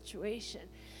about the situation.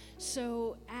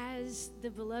 So as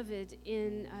the beloved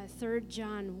in 3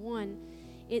 John 1,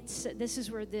 this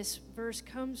is where this verse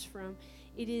comes from.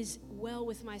 It is well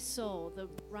with my soul. The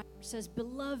writer says,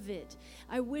 beloved,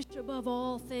 I wish above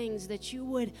all things that you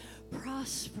would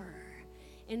prosper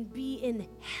and be in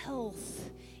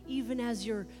health, even as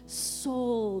your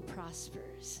soul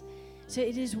prospers. So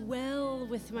it is well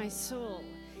with my soul.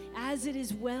 As it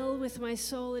is well with my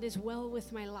soul, it is well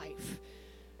with my life.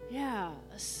 Yeah,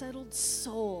 a settled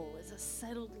soul is a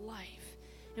settled life.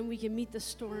 And we can meet the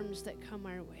storms that come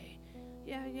our way.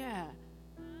 Yeah.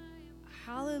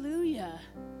 Hallelujah.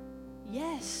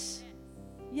 Yes.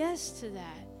 Yes to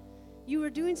that. You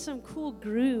were doing some cool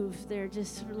groove there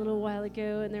just a little while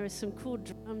ago, and there was some cool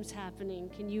drums happening.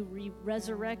 Can you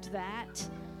resurrect that?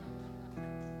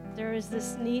 There was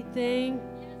this neat thing.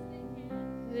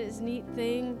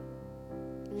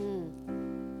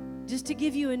 Just to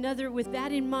give you another, with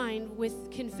that in mind, with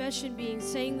confession being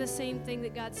saying the same thing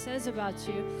that God says about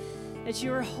you, that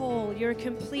you're whole, you're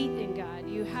complete in God.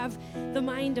 You have the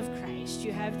mind of Christ.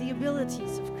 You have the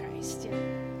abilities of Christ. Yeah.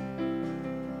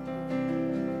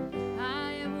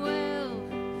 I am well,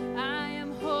 I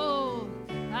am whole,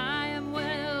 I am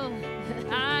well,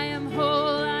 I am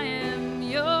whole, I am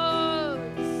yours.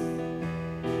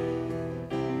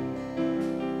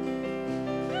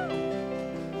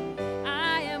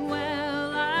 I am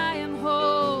well, I am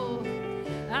whole,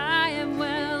 I am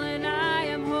well, and I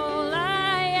am whole,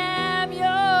 I am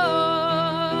yours.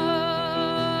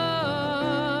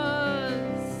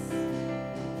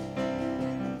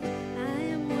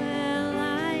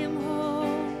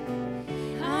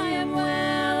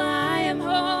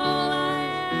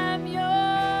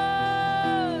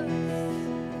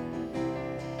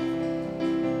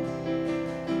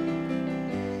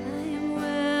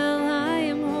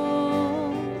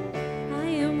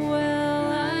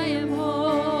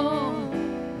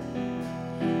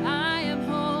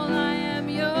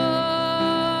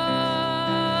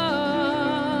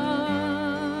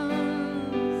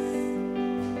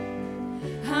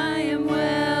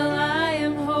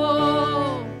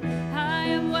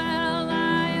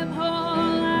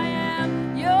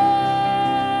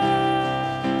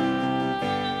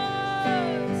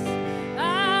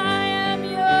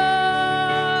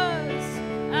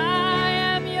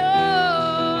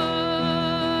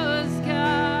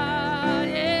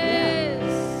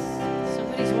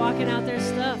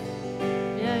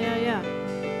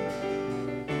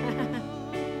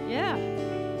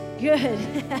 Good.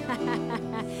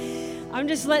 I'm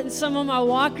just letting some of my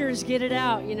walkers get it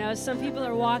out. You know, some people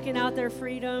are walking out their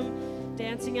freedom,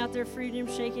 dancing out their freedom,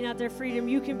 shaking out their freedom.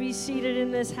 You can be seated in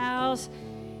this house.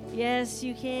 Yes,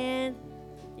 you can.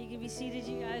 You can be seated.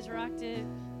 You guys rocked it.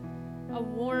 A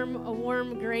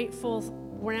warm, grateful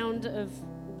round of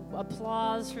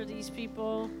applause for these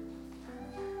people.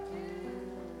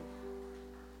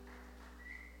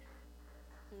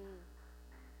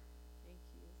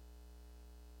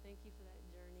 Thank you for that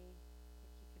journey.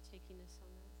 Thank you for taking us on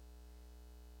that.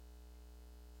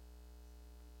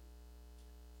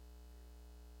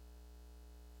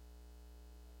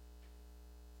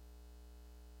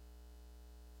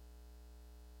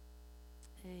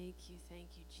 Thank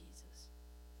you, Jesus.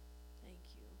 Thank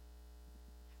you.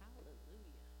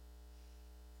 Hallelujah.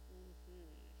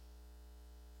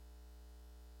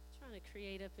 Trying to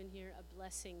create up in here a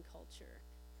blessing culture.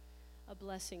 A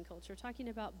blessing culture. We're talking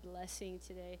about blessing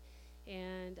today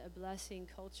and a blessing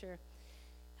culture.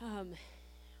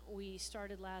 We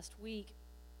started last week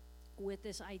with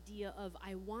this idea of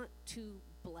I want to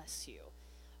bless you.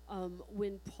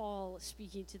 When Paul,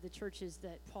 speaking to the churches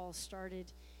that Paul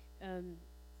started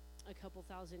a couple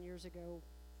thousand years ago,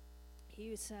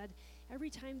 he said, every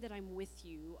time that I'm with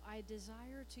you, I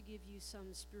desire to give you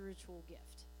some spiritual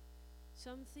gift,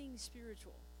 something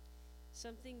spiritual,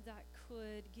 something that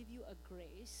could give you a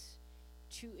grace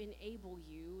to enable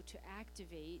you to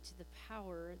activate the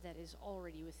power that is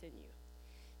already within you.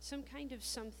 Some kind of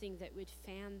something that would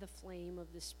fan the flame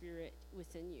of the Spirit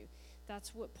within you.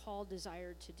 That's what Paul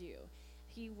desired to do.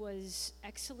 He was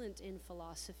excellent in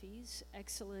philosophies,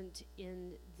 excellent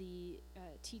in the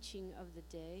teaching of the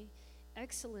day,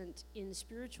 excellent in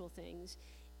spiritual things,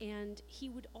 and he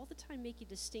would all the time make a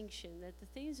distinction that the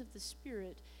things of the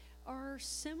Spirit are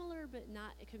similar but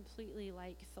not completely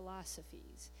like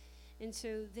philosophies. And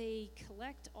so they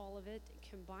collect all of it,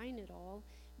 combine it all,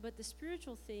 but the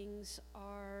spiritual things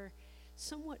are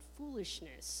somewhat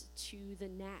foolishness to the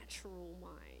natural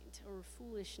mind, or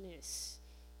foolishness.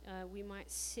 We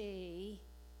might say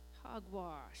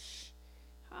hogwash,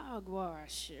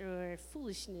 or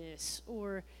foolishness,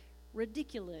 or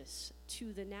ridiculous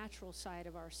to the natural side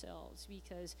of ourselves,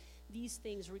 because these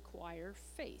things require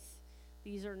faith.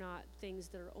 These are not things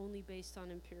that are only based on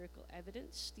empirical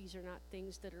evidence. These are not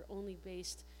things that are only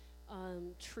based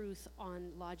on truth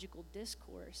on logical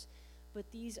discourse,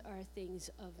 but these are things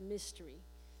of mystery.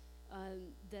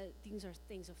 That these are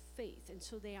things of faith, and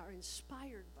so they are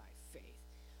inspired by faith.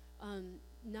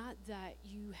 Not that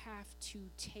you have to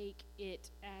take it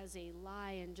as a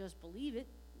lie and just believe it.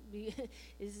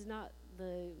 This is not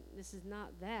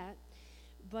that,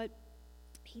 but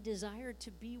he desired to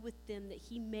be with them that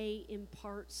he may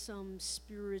impart some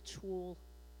spiritual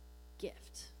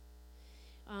gift.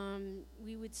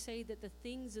 We would say that the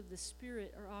things of the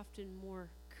Spirit are often more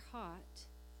caught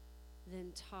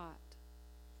than taught.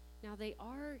 Now, they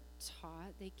are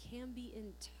taught, they can be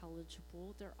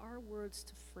intelligible, there are words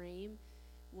to frame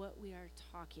what we are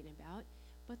talking about,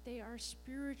 but they are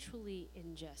spiritually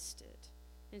ingested.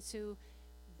 And so,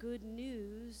 good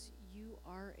news, you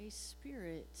are a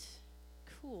spirit.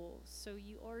 Cool. So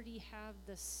you already have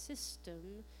the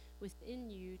system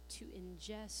within you to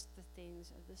ingest the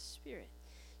things of the Spirit.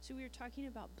 So we are talking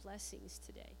about blessings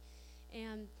today.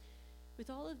 And with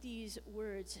all of these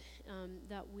words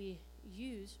that we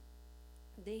use,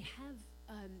 they have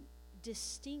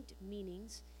distinct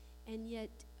meanings, and yet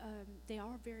they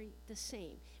are very the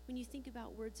same. When you think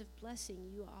about words of blessing,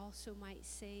 you also might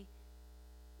say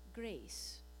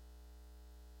grace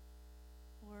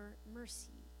or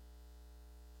mercy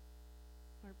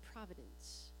or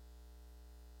providence,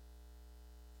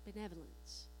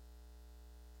 benevolence.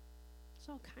 There's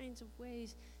all kinds of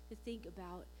ways to think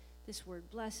about this word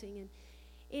blessing. And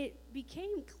it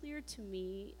became clear to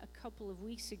me a couple of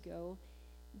weeks ago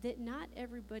that not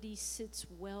everybody sits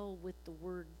well with the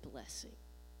word blessing,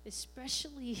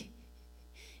 especially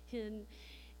and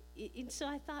so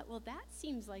I thought, well, that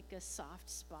seems like a soft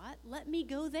spot. Let me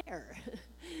go there.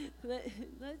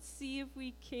 Let's see if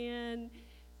we can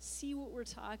see what we're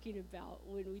talking about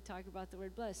when we talk about the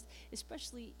word blessed,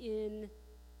 especially in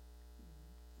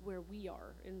where we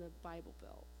are in the Bible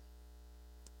Belt.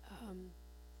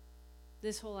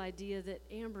 This whole idea that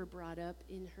Amber brought up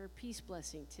in her peace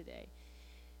blessing today.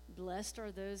 Blessed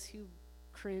are those who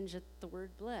cringe at the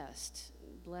word blessed.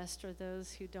 Blessed are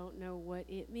those who don't know what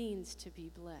it means to be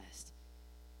blessed.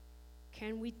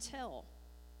 Can we tell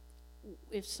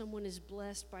if someone is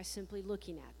blessed by simply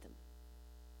looking at them?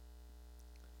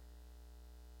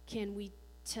 Can we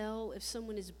tell if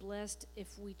someone is blessed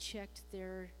if we checked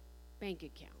their bank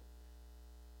account?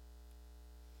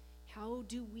 How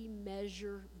do we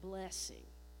measure blessing?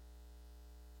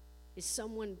 Is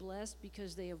someone blessed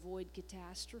because they avoid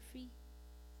catastrophe?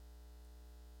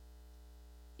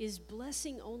 Is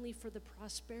blessing only for the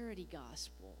prosperity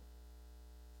gospel?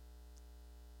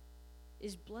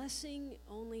 Is blessing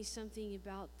only something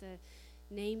about the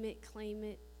name it, claim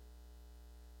it,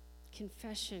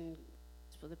 confession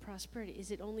for the prosperity? Is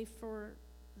it only for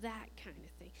that kind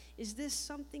of thing? Is this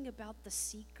something about the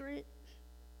secret?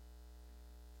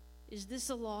 Is this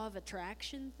a law of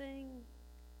attraction thing?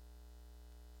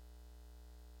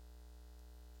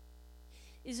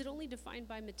 Is it only defined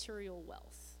by material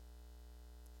wealth?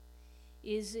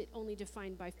 Is it only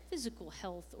defined by physical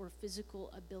health or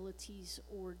physical abilities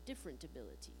or different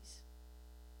abilities?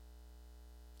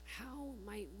 How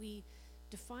might we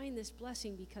define this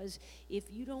blessing? Because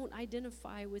if you don't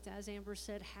identify with, as Amber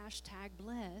said,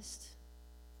 #blessed,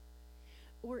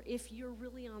 or if you're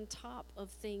really on top of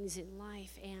things in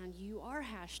life and you are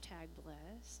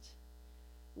 #blessed,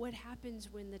 what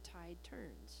happens when the tide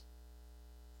turns?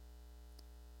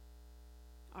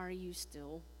 Are you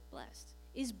still blessed?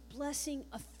 Is blessing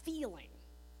a feeling?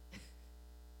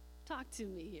 Talk to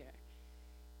me here.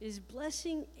 Is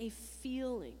blessing a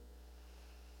feeling?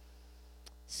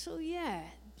 So yeah,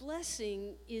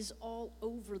 blessing is all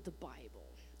over the Bible.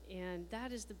 And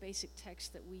that is the basic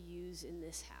text that we use in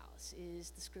this house,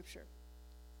 is the scripture.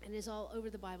 And is all over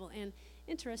the Bible. And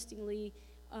interestingly,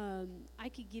 I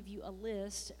could give you a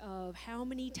list of how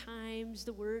many times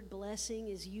the word blessing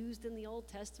is used in the Old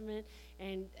Testament,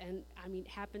 and I mean,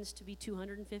 happens to be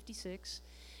 256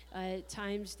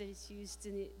 times that it's used.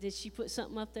 Did she put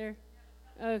something up there?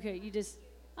 Okay, you just,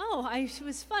 it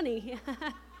was funny.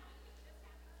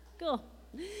 Cool.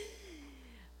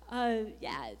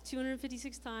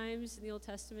 256 times in the Old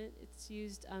Testament. It's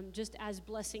used just as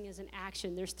blessing as an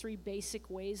action. There's 3 basic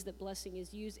ways that blessing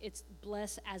is used. It's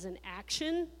bless as an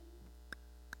action,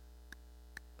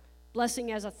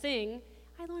 blessing as a thing.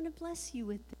 I want to bless you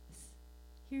with this.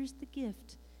 Here's the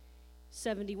gift.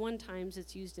 71 times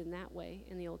it's used in that way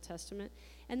in the Old Testament.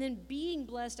 And then being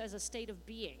blessed as a state of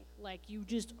being, like you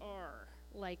just are,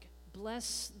 like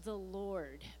bless the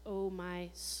Lord, oh my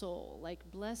soul. Like,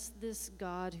 bless this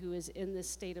God who is in this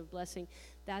state of blessing.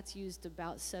 That's used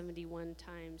about 71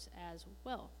 times as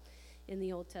well in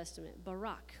the Old Testament.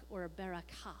 Barak, or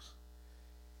barakah,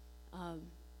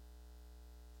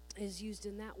 is used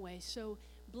in that way. So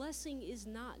blessing is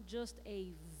not just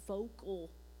a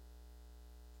vocal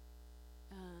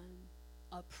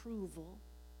approval.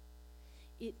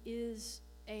 It is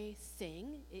a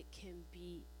thing. It can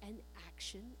be an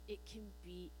action. It can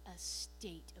be a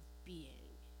state of being.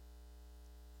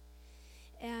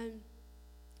 And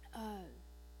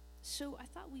so I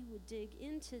thought we would dig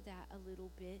into that a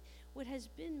little bit. What has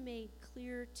been made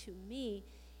clear to me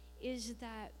is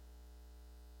that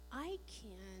I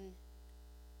can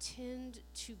tend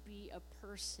to be a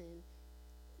person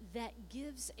that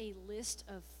gives a list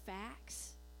of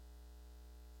facts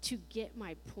to get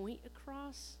my point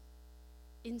across,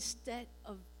 instead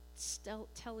of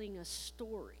telling a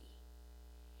story.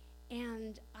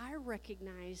 And I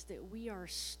recognize that we are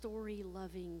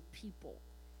story-loving people.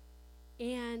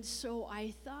 And so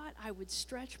I thought I would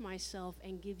stretch myself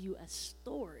and give you a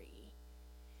story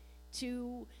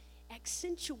to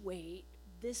accentuate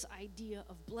this idea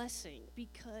of blessing,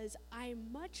 because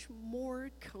I'm much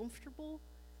more comfortable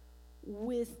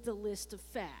with the list of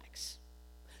facts.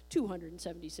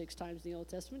 276 times in the Old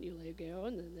Testament, you let go,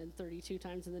 and then 32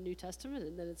 times in the New Testament,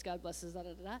 and then it's God blesses,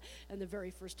 da-da-da-da. And the very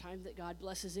first time that God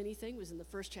blesses anything was in the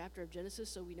first chapter of Genesis,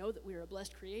 so we know that we are a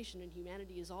blessed creation, and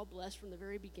humanity is all blessed from the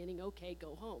very beginning. Okay,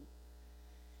 go home.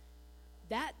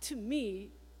 That, to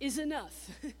me, is enough.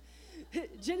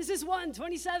 Genesis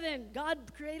 1:27, God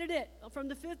created it from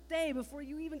the 5th day, before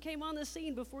you even came on the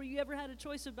scene, before you ever had a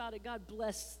choice about it. God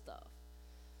blessed stuff.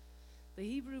 The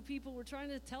Hebrew people were trying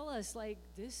to tell us, like,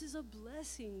 this is a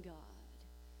blessing God.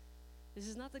 This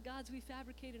is not the gods we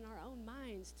fabricate in our own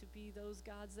minds to be those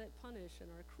gods that punish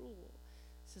and are cruel.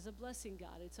 This is a blessing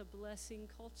God. It's a blessing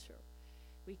culture.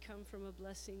 We come from a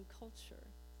blessing culture.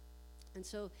 And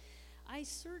so I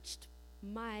searched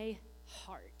my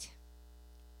heart,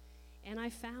 and I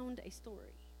found a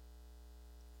story.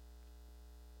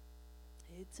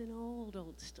 It's an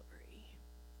old story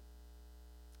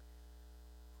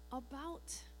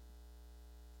about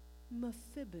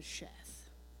Mephibosheth.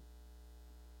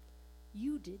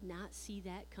 You did not see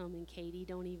that coming, Katie.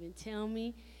 Don't even tell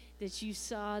me that you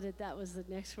saw that was the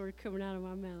next word coming out of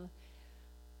my mouth.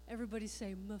 Everybody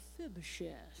say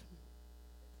Mephibosheth.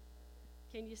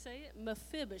 Can you say it?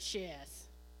 Mephibosheth.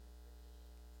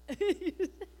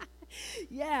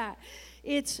 Yeah,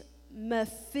 it's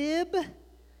Mephibosheth.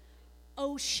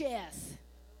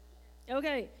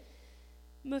 Okay,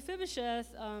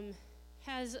 Mephibosheth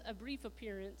has a brief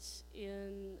appearance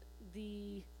in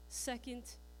the second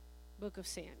book of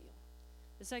Samuel.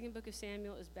 The second book of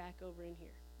Samuel is back over in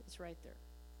here. It's right there.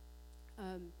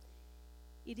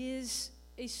 It is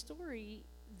a story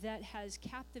that has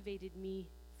captivated me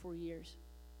for years.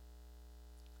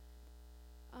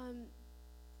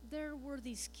 There were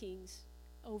these kings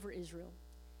over Israel.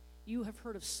 You have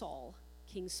heard of Saul,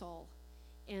 King Saul,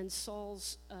 and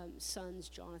Saul's sons,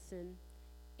 Jonathan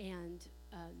and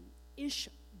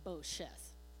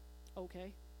Ishbosheth.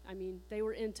 Okay? I mean, they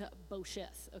were into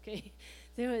Bosheth, okay?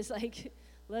 There was like,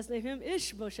 let's name him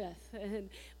Ishbosheth and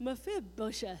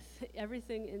Mephibosheth.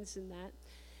 Everything ends in that.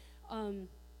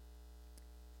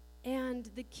 And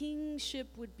the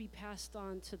kingship would be passed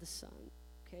on to the son,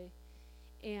 okay?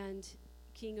 And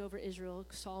king over Israel,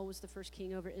 Saul was the first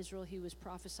king over Israel. He was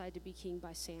prophesied to be king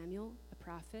by Samuel, a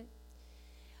prophet.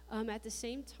 At the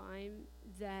same time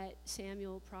that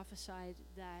Samuel prophesied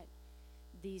that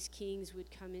these kings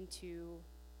would come into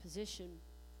position,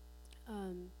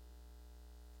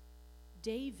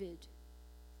 David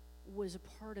was a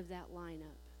part of that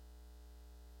lineup.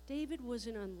 David was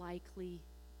an unlikely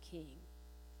king.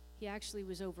 He actually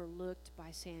was overlooked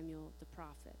by Samuel the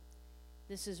prophet.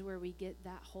 This is where we get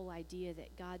that whole idea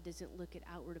that God doesn't look at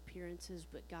outward appearances,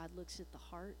 but God looks at the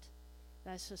heart.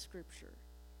 That's the scripture.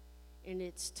 And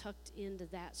it's tucked into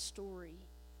that story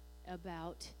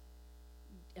about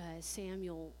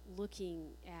Samuel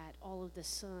looking at all of the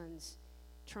sons,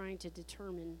 trying to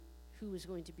determine who was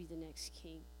going to be the next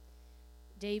king.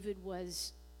 David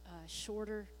was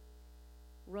shorter,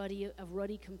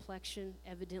 ruddy complexion.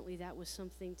 Evidently, that was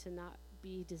something to not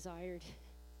be desired.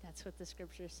 That's what the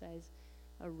scripture says,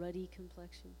 a ruddy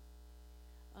complexion.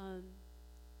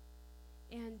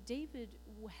 And David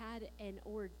had an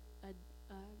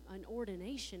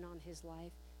ordination on his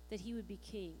life that he would be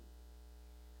king.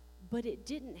 But it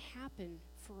didn't happen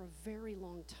for a very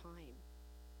long time.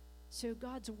 So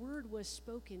God's word was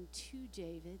spoken to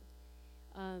David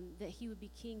that he would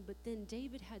be king, but then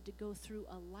David had to go through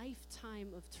a lifetime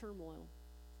of turmoil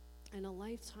and a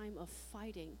lifetime of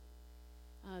fighting.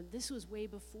 This was way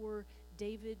before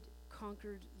David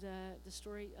conquered the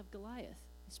story of Goliath.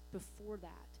 It's before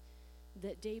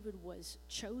that David was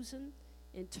chosen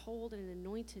and told and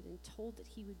anointed and told that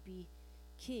he would be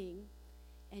king,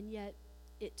 and yet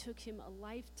it took him a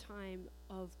lifetime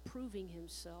of proving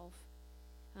himself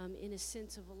in a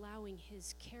sense of allowing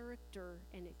his character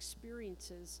and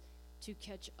experiences to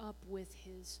catch up with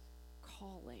his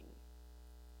calling.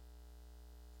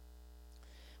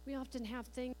 We often have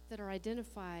things that are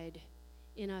identified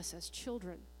in us as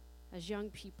children, as young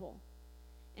people,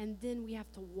 and then we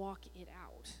have to walk it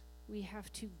out. We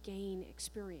have to gain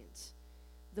experience.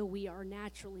 Though we are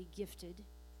naturally gifted,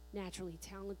 naturally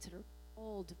talented, or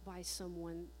called by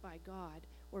someone, by God,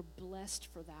 or blessed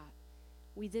for that,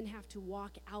 we then have to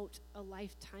walk out a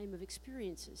lifetime of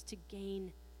experiences to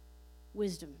gain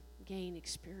wisdom, gain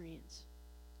experience.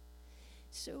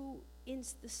 So in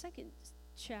the second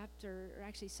chapter, or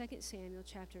actually 2 Samuel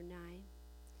chapter 9,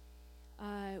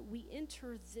 we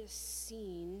enter this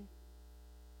scene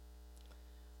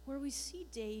where we see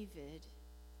David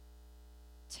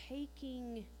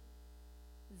taking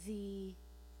the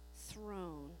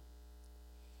throne.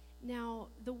 Now,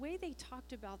 the way they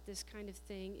talked about this kind of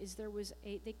thing is they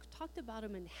talked about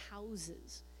them in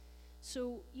houses.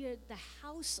 So you had the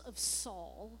house of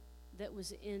Saul that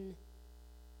was in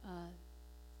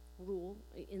rule,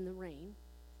 in the reign,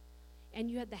 and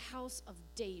you had the house of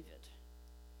David.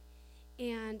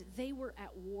 And they were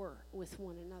at war with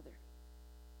one another.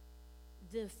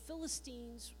 The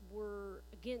Philistines were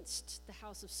against the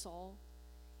house of Saul,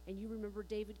 and you remember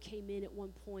David came in at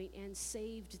one point and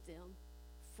saved them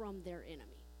from their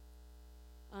enemy.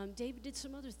 David did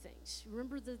some other things.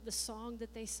 Remember the song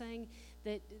that they sang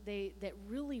that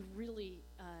really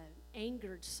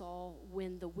angered Saul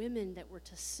when the women that were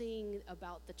to sing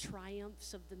about the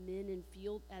triumphs of the men in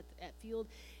field at field,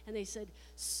 and they said,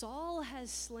 Saul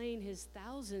has slain his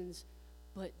thousands,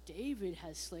 but David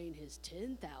has slain his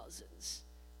 10,000s.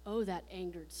 Oh, that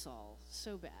angered Saul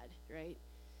so bad, right?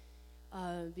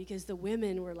 Because the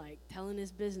women were like telling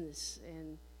his business,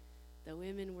 and the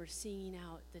women were singing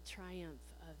out the triumph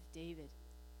of David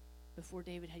before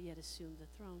David had yet assumed the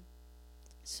throne.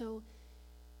 So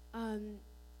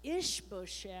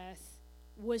Ishbosheth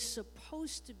was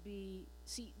supposed to be,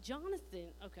 Jonathan,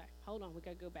 okay, hold on, we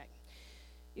got to go back.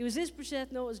 It was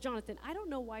Ishbosheth, no, it was Jonathan. I don't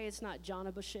know why it's not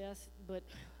Jonabosheth, but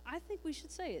I think we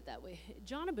should say it that way.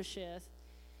 Jonabosheth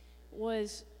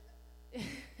was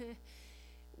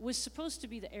was supposed to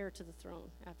be the heir to the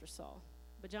throne after Saul,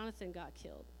 but Jonathan got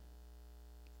killed.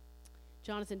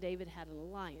 Jonathan, David had an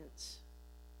alliance.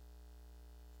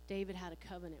 David had a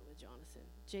covenant with Jonathan.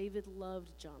 David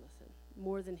loved Jonathan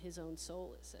more than his own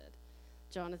soul, it said.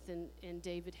 Jonathan and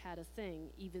David had a thing,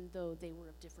 even though they were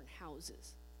of different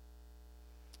houses.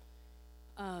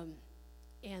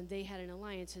 And they had an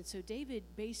alliance. And so David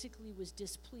basically was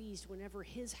displeased whenever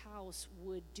his house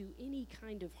would do any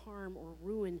kind of harm or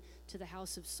ruin to the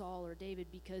house of Saul or David,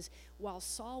 because while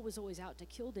Saul was always out to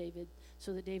kill David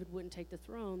so that David wouldn't take the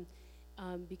throne,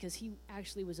 because he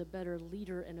actually was a better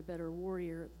leader and a better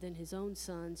warrior than his own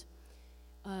sons,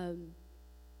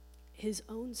 his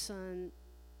own son,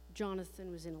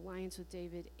 Jonathan, was in alliance with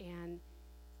David, and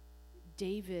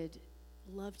David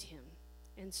loved him.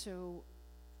 And so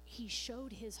he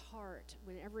showed his heart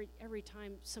when every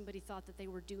time somebody thought that they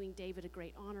were doing David a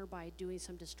great honor by doing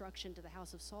some destruction to the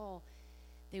house of Saul,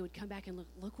 they would come back and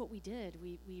look what we did.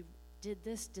 We did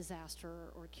this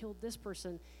disaster or killed this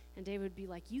person. And David would be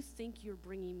like, you think you're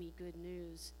bringing me good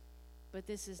news, but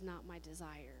this is not my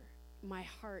desire. My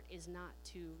heart is not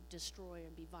to destroy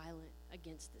and be violent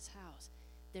against this house.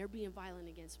 They're being violent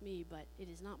against me, but it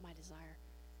is not my desire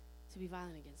to be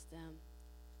violent against them.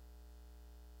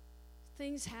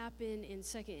 Things happen in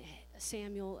 2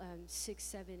 Samuel 6,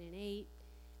 7, and 8.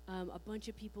 A bunch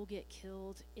of people get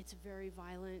killed. It's very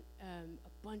violent.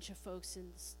 A bunch of folks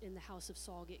in the house of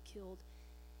Saul get killed.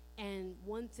 And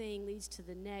one thing leads to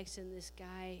the next, and this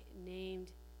guy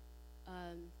named,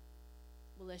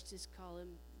 well, let's just call him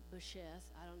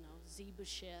Basheth. I don't know,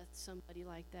 Zebasheth, somebody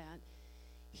like that.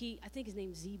 I think his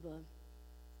name's Ziba.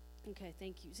 Okay,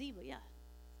 thank you. Ziba, yeah.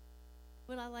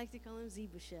 But I like to call him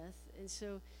Zebasheth. And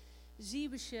so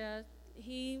Zebasheth,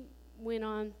 he went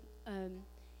on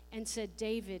and said,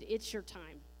 David, it's your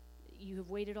time. You have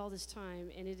waited all this time,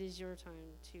 and it is your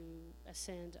time to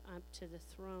ascend up to the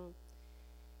throne.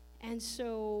 And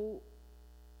so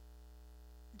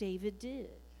David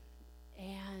did,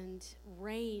 and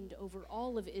reigned over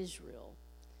all of Israel.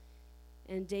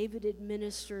 And David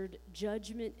administered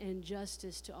judgment and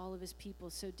justice to all of his people.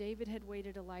 So David had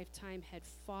waited a lifetime, had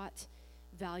fought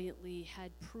valiantly,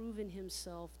 had proven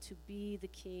himself to be the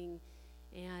king.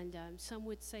 And some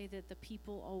would say that the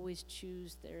people always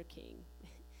choose their king,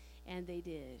 and they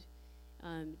did.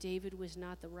 David was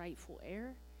not the rightful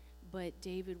heir, but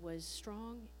David was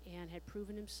strong and had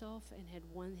proven himself and had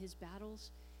won his battles,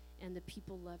 and the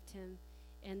people loved him.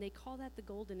 And they call that the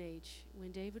Golden Age.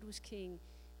 When David was king,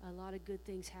 a lot of good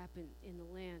things happened in the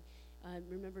land.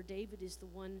 Remember, David is the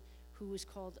one who was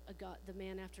called the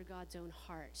man after God's own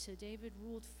heart. So David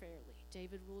ruled fairly.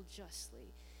 David ruled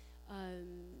justly.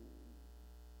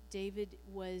 David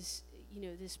was,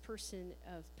 this person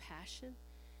of passion,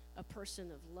 a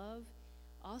person of love,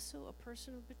 also a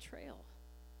person of betrayal.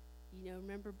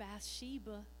 Remember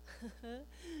Bathsheba?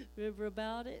 Remember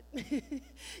about it?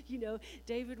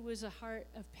 David was a heart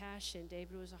of passion.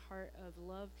 David was a heart of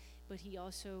love, but he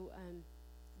also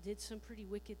did some pretty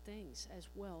wicked things as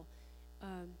well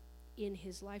in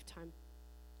his lifetime.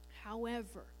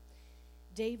 However,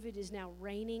 David is now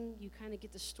reigning. You kind of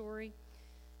get the story.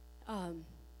 I'm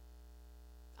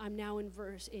now in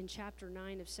chapter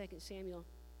 9 of 2 Samuel.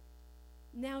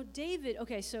 Now David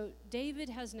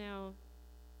has now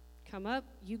come up.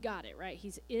 You got it, right?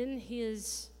 He's in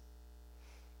his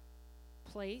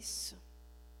place.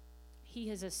 He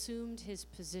has assumed his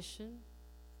position.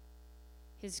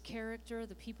 His character,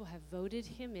 the people have voted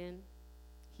him in.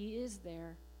 He is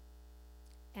there.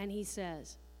 And he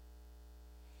says,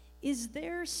 is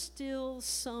there still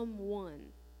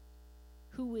someone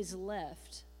who is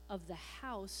left of the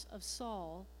house of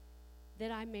Saul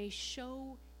that I may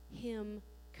show him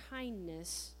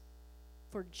kindness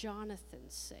for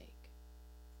Jonathan's sake?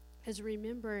 Because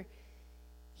remember,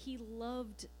 he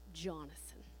loved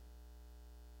Jonathan.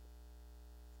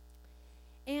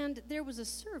 And there was a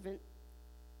servant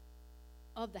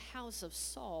of the house of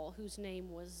Saul whose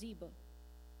name was Ziba.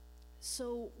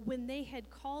 So when they had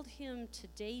called him to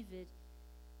David,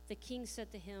 the king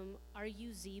said to him, are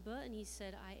you Ziba? And he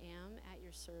said, I am, at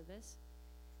your service.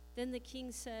 Then the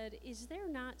king said, is there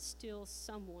not still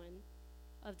someone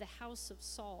of the house of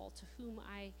Saul to whom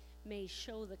I may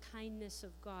show the kindness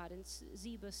of God? And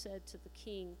Ziba said to the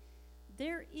king,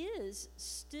 there is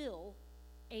still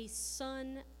a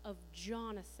son of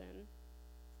Jonathan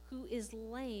who is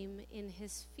lame in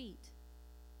his feet.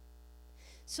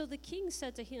 So the king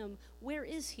said to him, where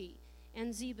is he?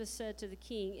 And Ziba said to the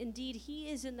king, indeed, he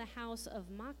is in the house of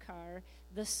Machir,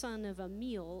 the son of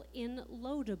Amiel, in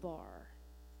Lodabar.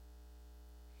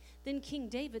 Then King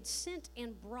David sent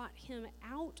and brought him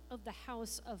out of the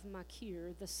house of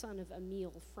Machir, the son of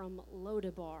Amiel, from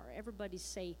Lodabar. Everybody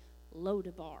say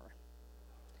Lodabar.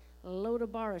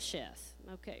 Lodabarasheth.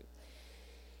 Okay.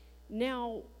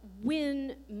 Now,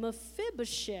 when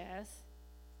Mephibosheth,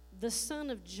 the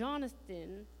son of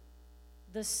Jonathan,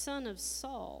 the son of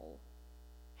Saul,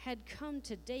 had come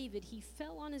to David, he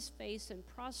fell on his face and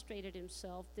prostrated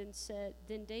himself.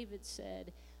 Then David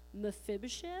said,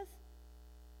 Mephibosheth?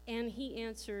 And he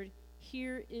answered,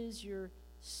 here is your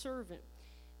servant.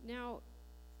 Now,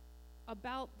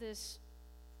 about this,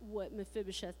 what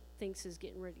Mephibosheth thinks is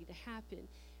getting ready to happen.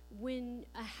 When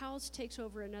a house takes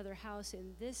over another house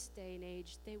in this day and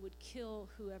age, they would kill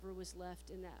whoever was left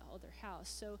in that other house.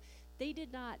 So they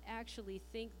did not actually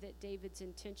think that David's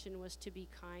intention was to be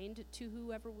kind to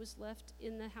whoever was left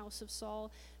in the house of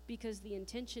Saul, because the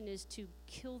intention is to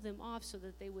kill them off so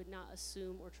that they would not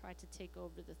assume or try to take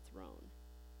over the throne.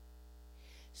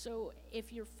 So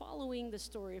if you're following the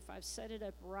story, if I've set it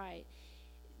up right,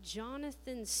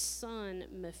 Jonathan's son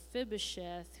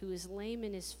Mephibosheth, who is lame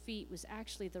in his feet, was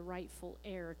actually the rightful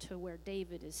heir to where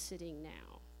David is sitting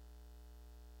now.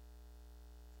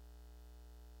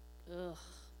 Ugh.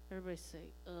 Everybody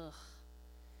say, ugh.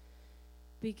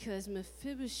 Because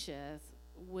Mephibosheth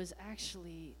was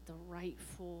actually the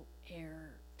rightful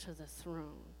heir to the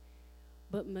throne.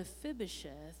 But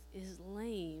Mephibosheth is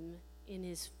lame in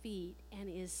his feet and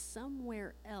is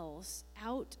somewhere else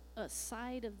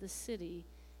outside of the city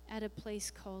at a place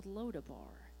called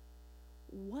Lodabar.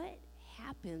 What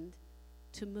happened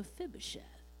to Mephibosheth?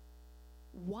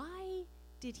 Why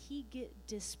did he get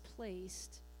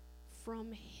displaced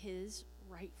from his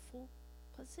rightful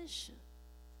position?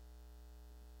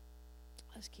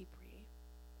 Let's keep reading.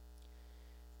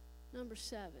 Number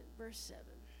 7, verse 7.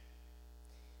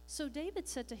 So David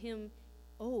said to him,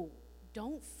 oh,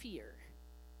 don't fear.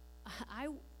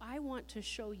 I want to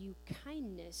show you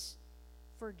kindness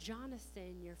for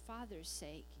Jonathan, your father's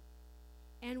sake,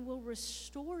 and will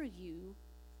restore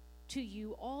to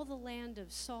you all the land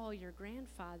of Saul, your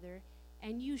grandfather,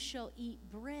 and you shall eat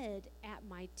bread at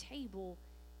my table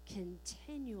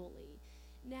continually.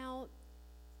 Now,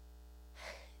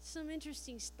 some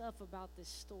interesting stuff about this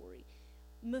story.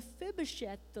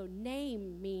 Mephibosheth, the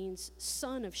name means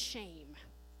son of shame.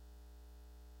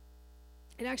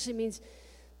 It actually means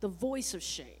the voice of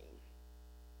shame.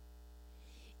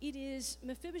 It is,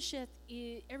 Mephibosheth,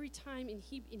 every time in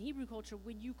Hebrew culture,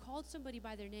 when you called somebody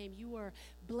by their name, you are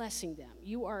blessing them.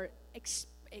 You are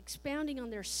expounding on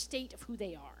their state of who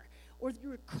they are, or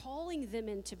you're calling them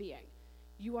into being.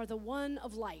 You are the one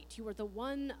of light. You are the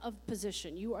one of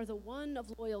position. You are the one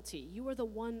of loyalty. You are the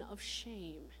one of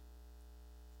shame.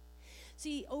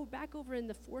 See, back over in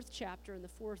the 4th chapter, in the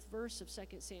 4th verse of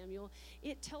 2 Samuel,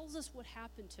 it tells us what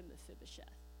happened to Mephibosheth.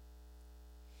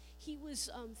 He was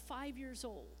 5 years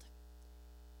old,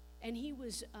 and he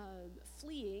was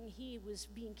fleeing. He was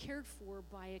being cared for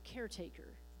by a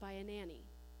caretaker, by a nanny.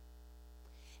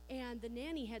 And the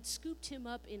nanny had scooped him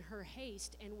up in her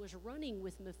haste and was running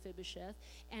with Mephibosheth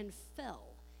and fell.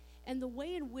 And the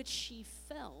way in which she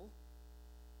fell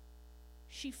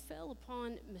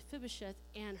upon Mephibosheth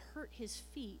and hurt his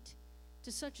feet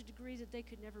to such a degree that they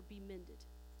could never be mended.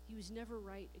 He was never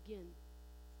right again.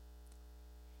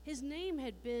 His name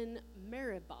had been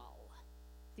Meribal,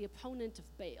 the opponent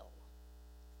of Baal.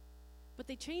 But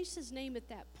they changed his name at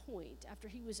that point, after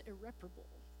he was irreparable,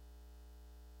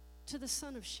 to the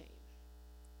son of shame.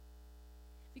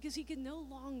 Because he could no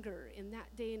longer, in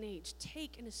that day and age,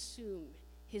 take and assume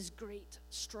his great,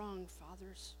 strong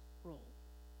father's role.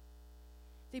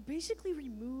 They basically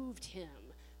removed him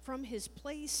from his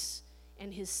place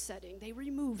and his setting. They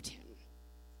removed him.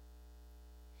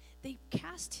 They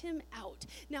cast him out.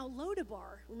 Now,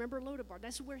 Lodabar, remember Lodabar,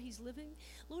 that's where he's living?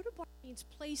 Lodabar means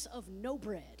place of no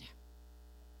bread.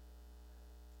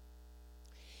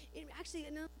 Actually,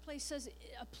 another place says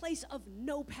a place of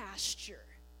no pasture.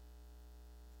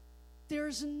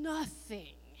 There's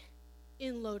nothing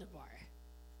in Lodabar.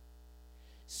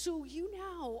 So you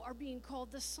now are being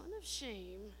called the son of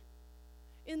shame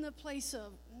in the place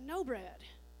of no bread.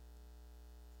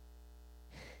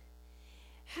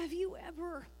 Have you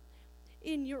ever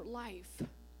in your life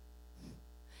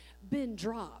been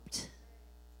dropped?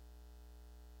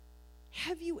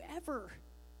 Have you ever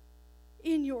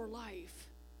in your life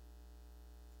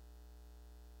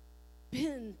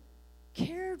been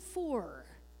cared for,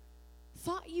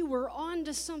 thought you were on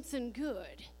to something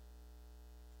good,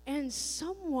 and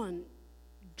someone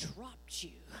dropped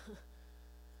you?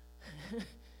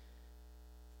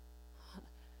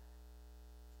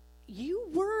 You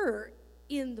were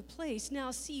in the place.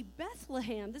 Now, see,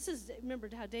 Bethlehem, remember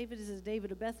how David is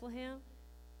David of Bethlehem?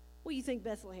 What do you think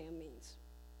Bethlehem means?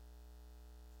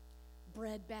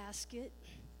 Bread basket.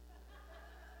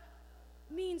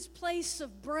 Means place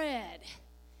of bread.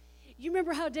 You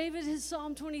remember how David in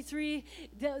Psalm 23,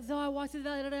 though I walk through the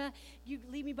valley, you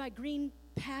lead me by green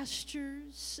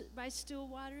pastures, by still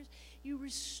waters. You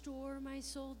restore my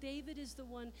soul. David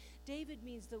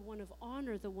means the one of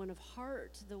honor, the one of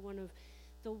heart, the one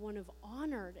of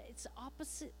honor. It's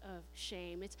opposite of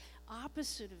shame. It's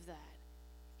opposite of that.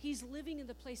 He's living in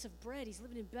the place of bread. He's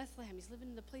living in Bethlehem. He's living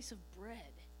in the place of bread.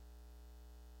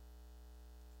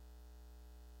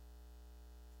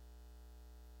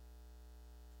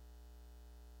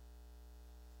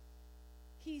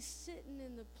 He's sitting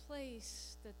in the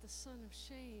place that the son of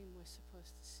shame was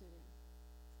supposed to sit in.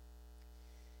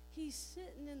 He's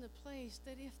sitting in the place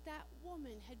that if that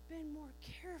woman had been more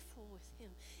careful with him,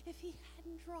 if he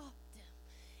hadn't dropped him,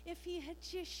 if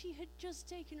she had just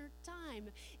taken her time,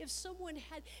 if someone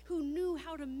who knew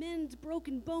how to mend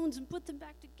broken bones and put them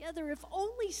back together, if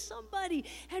only somebody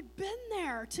had been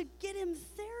there to get him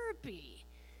therapy.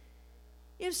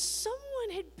 If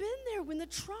someone had been there when the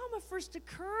trauma first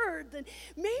occurred, then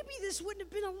maybe this wouldn't have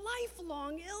been a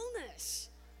lifelong illness.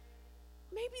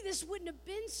 Maybe this wouldn't have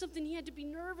been something he had to be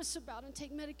nervous about and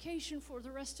take medication for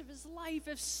the rest of his life.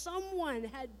 If someone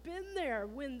had been there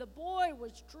when the boy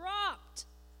was dropped,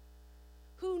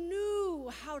 who knew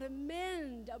how to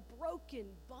mend a broken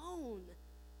bone.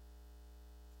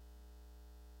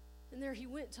 And there he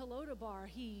went to Lodabar.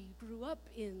 He grew up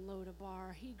in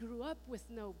Lodabar. He grew up with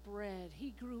no bread.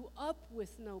 He grew up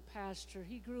with no pasture.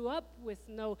 He grew up with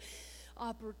no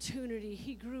opportunity.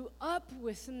 He grew up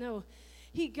with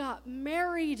he got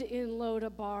married in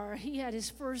Lodabar. He had his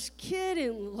first kid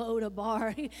in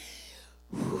Lodabar.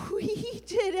 He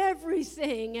did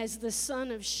everything as the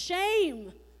son of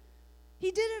shame.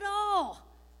 He did it all.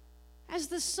 As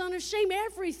the son of shame,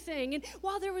 everything. And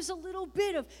while there was a little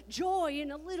bit of joy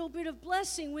and a little bit of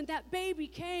blessing when that baby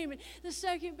came and the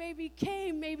second baby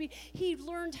came, maybe he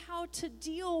learned how to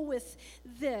deal with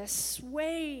this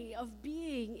way of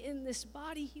being in this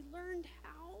body. He learned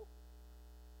how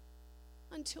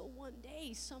until one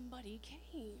day somebody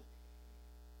came.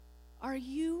 Are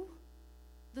you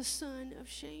the son of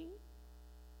shame?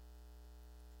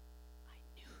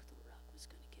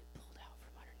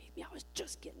 I was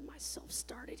just getting myself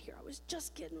started here. I was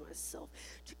just getting myself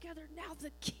together. Now the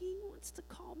king wants to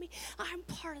call me. I'm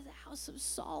part of the house of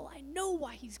Saul. I know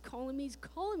why he's calling me. He's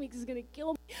calling me because he's going to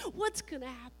kill me. What's going to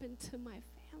happen to my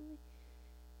family?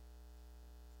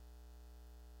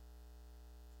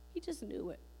 He just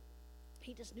knew it.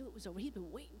 He just knew it was over. He'd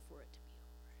been waiting for it to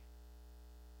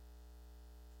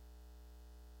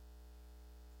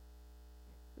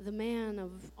be over. The man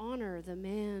of honor, the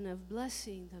man of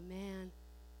blessing, the man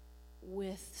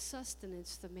with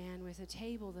sustenance, the man with a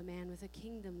table, the man with a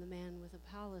kingdom, the man with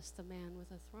a palace, the man with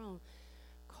a throne,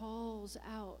 calls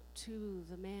out to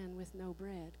the man with no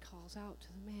bread, calls out to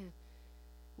the man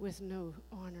with no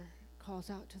honor, calls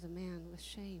out to the man with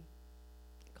shame,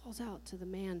 calls out to the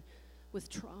man with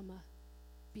trauma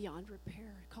beyond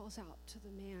repair, calls out to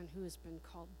the man who has been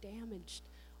called damaged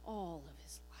all of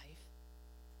his life.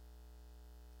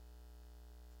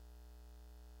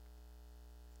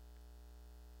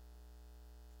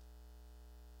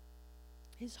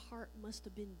 His heart must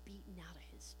have been beaten out of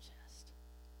his chest.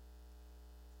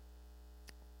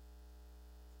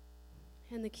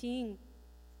 And the king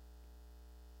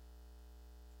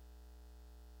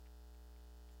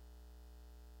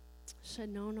said,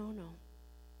 no.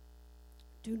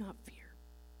 Do not fear.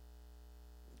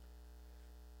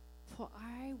 For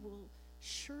I will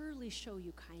surely show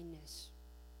you kindness.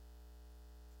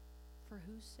 For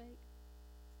whose sake?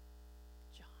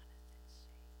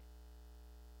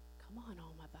 Come on,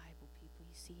 all my Bible people,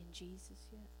 you seeing Jesus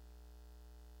yet?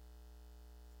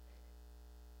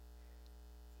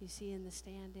 You seeing the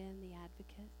stand-in, the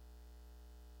advocate?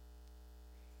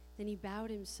 Then he bowed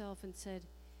himself and said,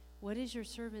 what is your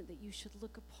servant that you should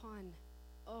look upon?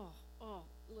 Oh,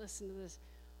 listen to this.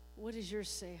 What does yours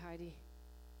say, Heidi?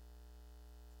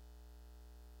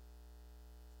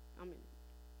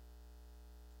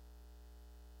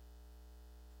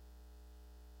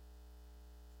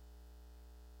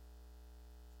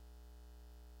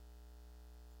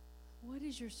 What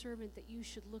is your servant that you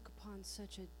should look upon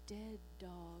such a dead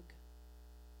dog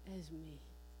as me?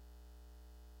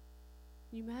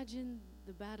 Can you imagine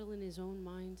the battle in his own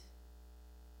mind?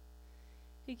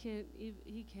 He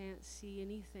can't see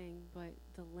anything but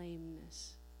the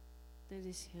lameness that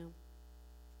is him.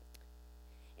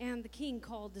 And the king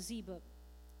called Ziba,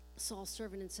 Saul's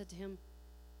servant, and said to him,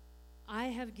 I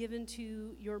have given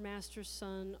to your master's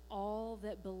son all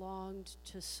that belonged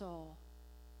to Saul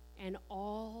and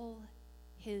all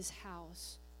his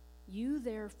house. You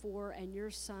therefore and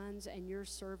your sons and your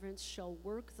servants shall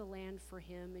work the land for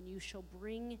him, and you shall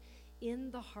bring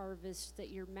in the harvest that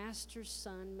your master's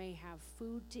son may have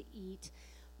food to eat.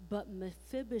 But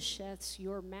Mephibosheth,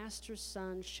 your master's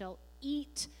son, shall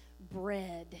eat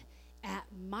bread at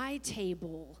my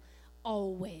table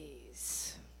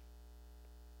always.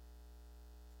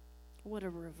 What a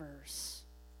reverse.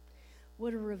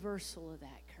 What a reversal of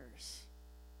that curse.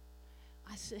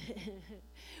 I said,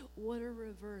 what a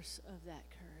reverse of that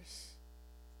curse.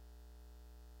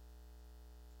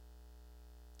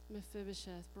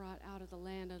 Mephibosheth brought out of the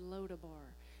land of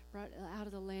Lodabar, brought out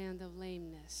of the land of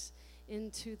lameness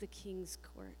into the king's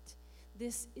court.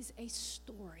 This is a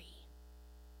story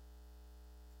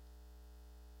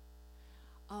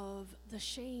of the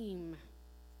shame,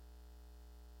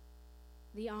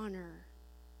 the honor,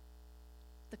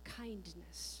 the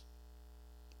kindness,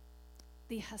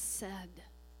 the hesed.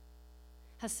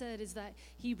 Hesed is that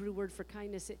Hebrew word for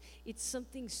kindness. It's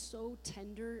something so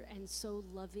tender and so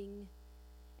loving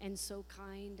and so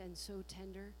kind and so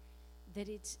tender that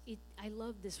I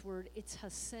love this word. It's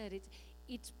hesed.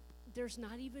 There's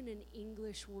not even an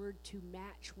English word to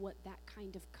match what that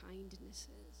kind of kindness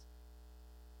is.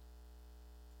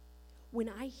 When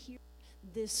I hear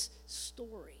this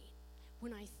story,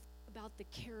 when I think about the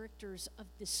characters of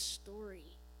this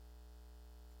story,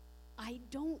 I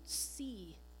don't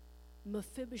see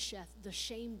Mephibosheth, the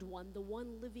shamed one, the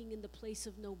one living in the place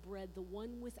of no bread, the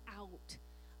one without.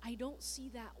 I don't see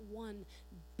that one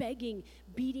begging,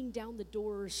 beating down the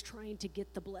doors, trying to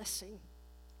get the blessing.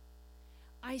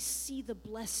 I see the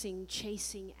blessing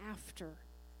chasing after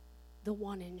the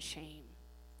one in shame.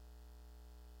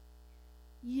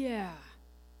 Yeah.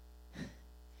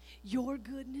 Your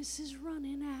goodness is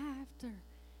running after.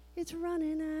 It's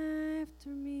running after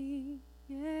me.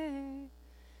 Yeah.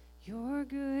 Your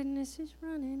goodness is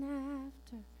running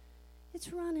after.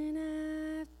 It's running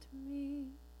after me.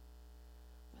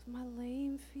 With my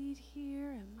lame feet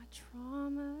here and my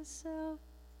trauma self,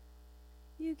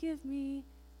 you give me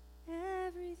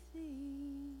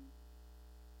everything.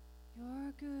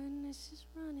 Your goodness is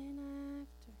running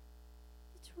after.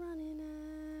 It's running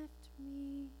after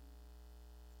me.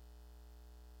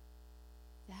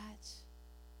 That's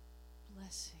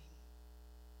blessing.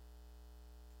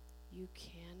 You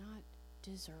cannot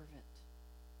deserve it.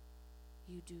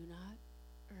 You do not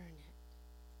earn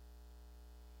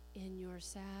it. In your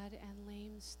sad and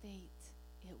lame state,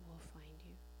 it will find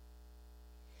you.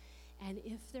 And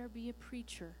if there be a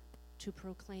preacher to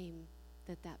proclaim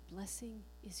that that blessing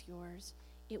is yours,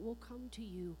 it will come to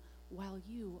you while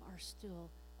you are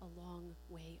still a long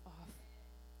way off.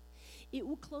 It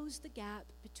will close the gap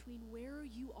between where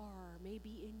you are,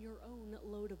 maybe in your own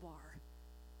Lodabar,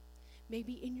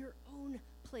 maybe in your own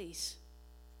place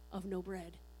of no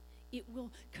bread. It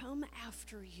will come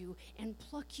after you and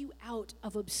pluck you out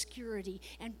of obscurity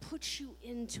and put you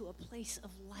into a place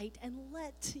of light and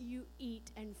let you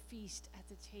eat and feast at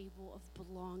the table of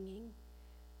belonging.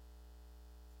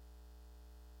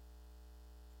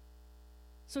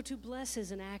 So to bless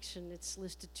is an action. It's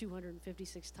listed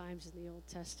 256 times in the Old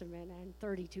Testament and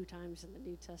 32 times in the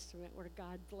New Testament where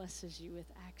God blesses you with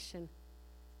action.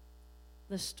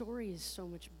 The story is so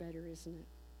much better, isn't it?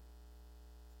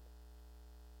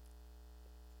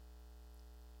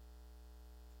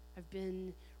 I've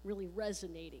been really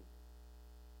resonating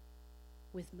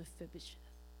with Mephibosheth.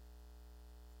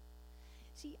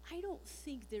 See, I don't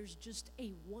think there's just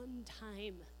a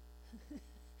one-time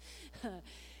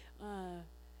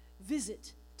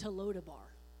visit to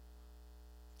Lodabar.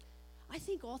 I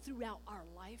think all throughout our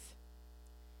life,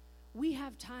 we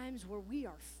have times where we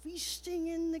are feasting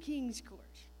in the King's Court.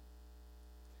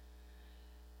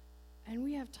 And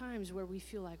we have times where we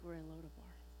feel like we're in Lodabar.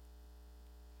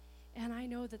 And I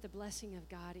know that the blessing of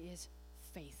God is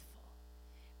faithful.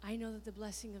 I know that the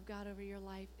blessing of God over your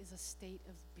life is a state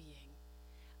of being.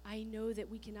 I know that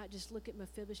we cannot just look at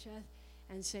Mephibosheth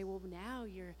and say, well, now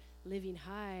you're living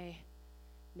high.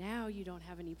 Now you don't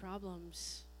have any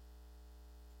problems.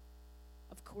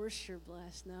 Of course you're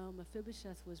blessed. No,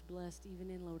 Mephibosheth was blessed even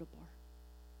in Lodabar.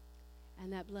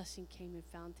 And that blessing came and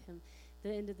found him.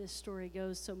 The end of this story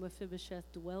goes, so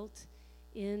Mephibosheth dwelt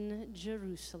in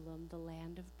Jerusalem, the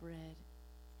land of bread,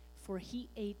 for he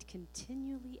ate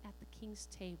continually at the king's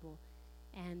table,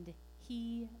 and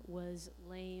he was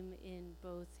lame in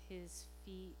both his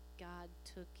feet. God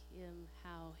took him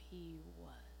how he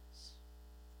was.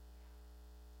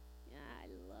 I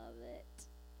love it.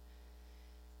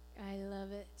 I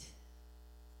love it.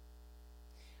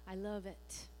 I love love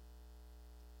it.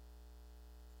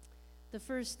 The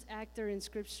first actor in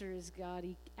Scripture is God.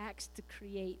 He acts to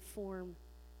create, form,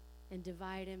 and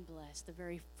divide and bless. The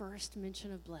very first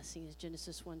mention of blessing is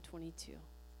Genesis 1:22.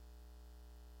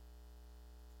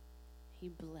 He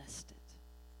blessed it.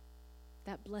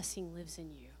 That blessing lives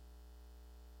in you.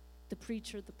 The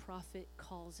preacher, the prophet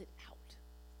calls it out,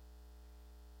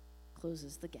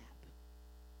 closes the gap,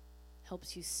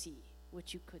 helps you see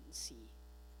what you couldn't see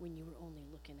when you were only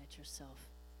looking at yourself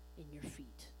in your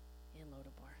feet in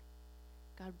Lodabar.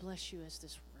 God bless you as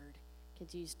this word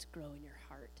continues to grow in your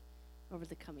heart over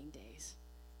the coming days.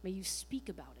 May you speak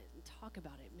about it and talk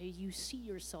about it. May you see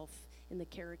yourself in the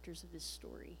characters of this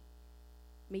story.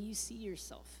 May you see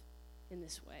yourself in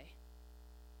this way.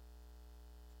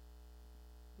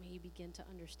 May you begin to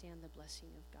understand the blessing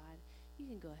of God. You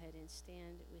can go ahead and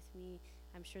stand with me.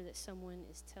 I'm sure that someone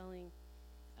is telling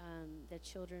the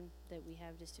children that we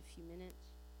have just a few minutes.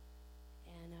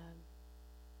 And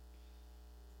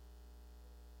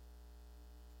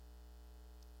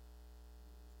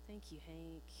thank you,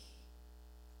 Hank.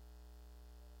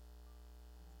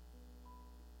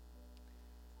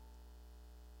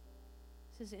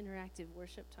 This is interactive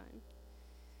worship time.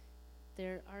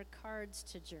 There are cards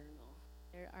to journal.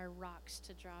 There are rocks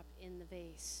to drop in the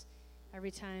vase.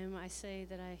 Every time I say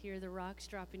that I hear the rocks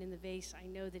dropping in the vase, I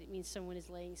know that it means someone is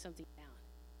laying something down.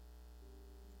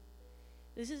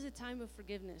 This is a time of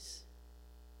forgiveness,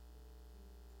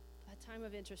 a time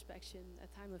of introspection, a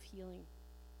time of healing,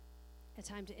 a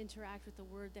time to interact with the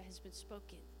word that has been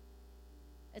spoken,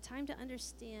 a time to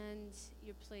understand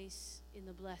your place in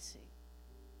the blessing.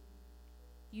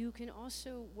 You can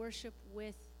also worship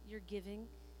with your giving.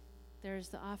 There's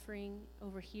the offering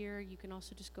over here. You can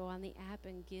also just go on the app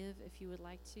and give if you would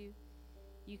like to.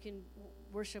 You can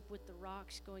worship with the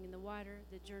rocks going in the water,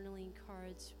 the journaling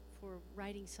cards for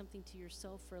writing something to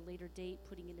yourself for a later date,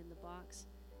 putting it in the box.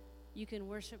 You can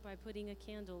worship by putting a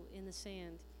candle in the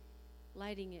sand,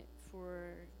 lighting it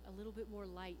for a little bit more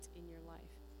light in your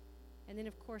life. And then,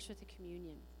 of course, with the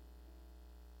communion.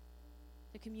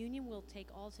 The communion will take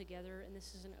all together, and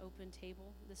this is an open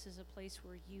table. This is a place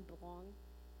where you belong.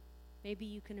 Maybe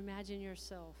you can imagine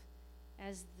yourself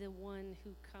as the one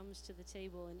who comes to the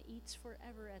table and eats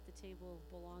forever at the table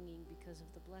of belonging because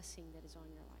of the blessing that is on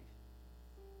your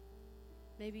life.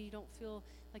 Maybe you don't feel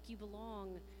like you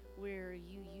belong where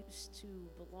you used to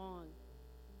belong.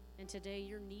 And today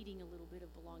you're needing a little bit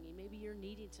of belonging. Maybe you're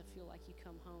needing to feel like you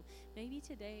come home. Maybe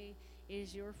today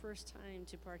is your first time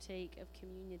to partake of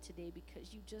communion today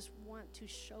because you just want to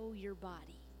show your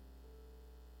body,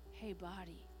 hey,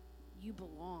 body, you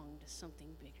belong to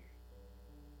something bigger.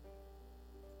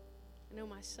 I know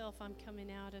myself, I'm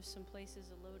coming out of some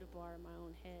places of Lodabar in my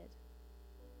own head.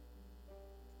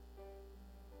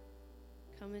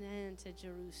 Coming into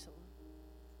Jerusalem,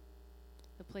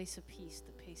 the place of peace,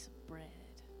 the place of bread.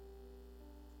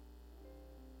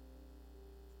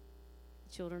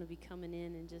 The children will be coming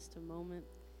in just a moment.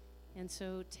 And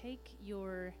so take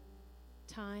your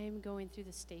time going through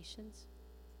the stations.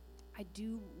 I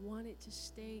do want it to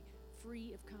stay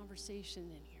free of conversation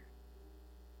in here.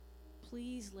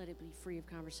 Please let it be free of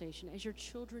conversation. As your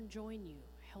children join you,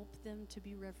 help them to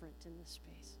be reverent in this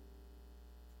space.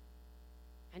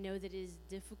 I know that it is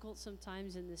difficult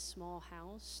sometimes in this small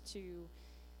house to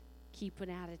keep an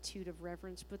attitude of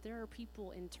reverence, but there are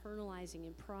people internalizing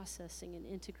and processing and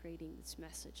integrating this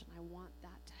message, and I want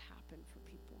that to happen for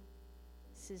people.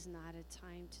 This is not a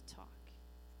time to talk.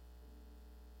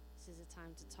 This is a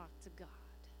time to talk to God.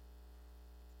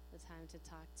 The time to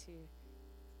talk to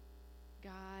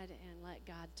God and let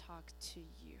God talk to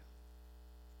you.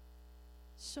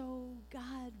 So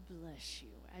God bless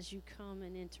you as you come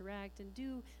and interact, and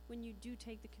when you do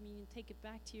take the communion, take it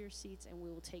back to your seats, and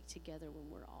we will take together when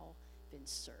we're all been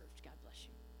served. God bless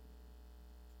you.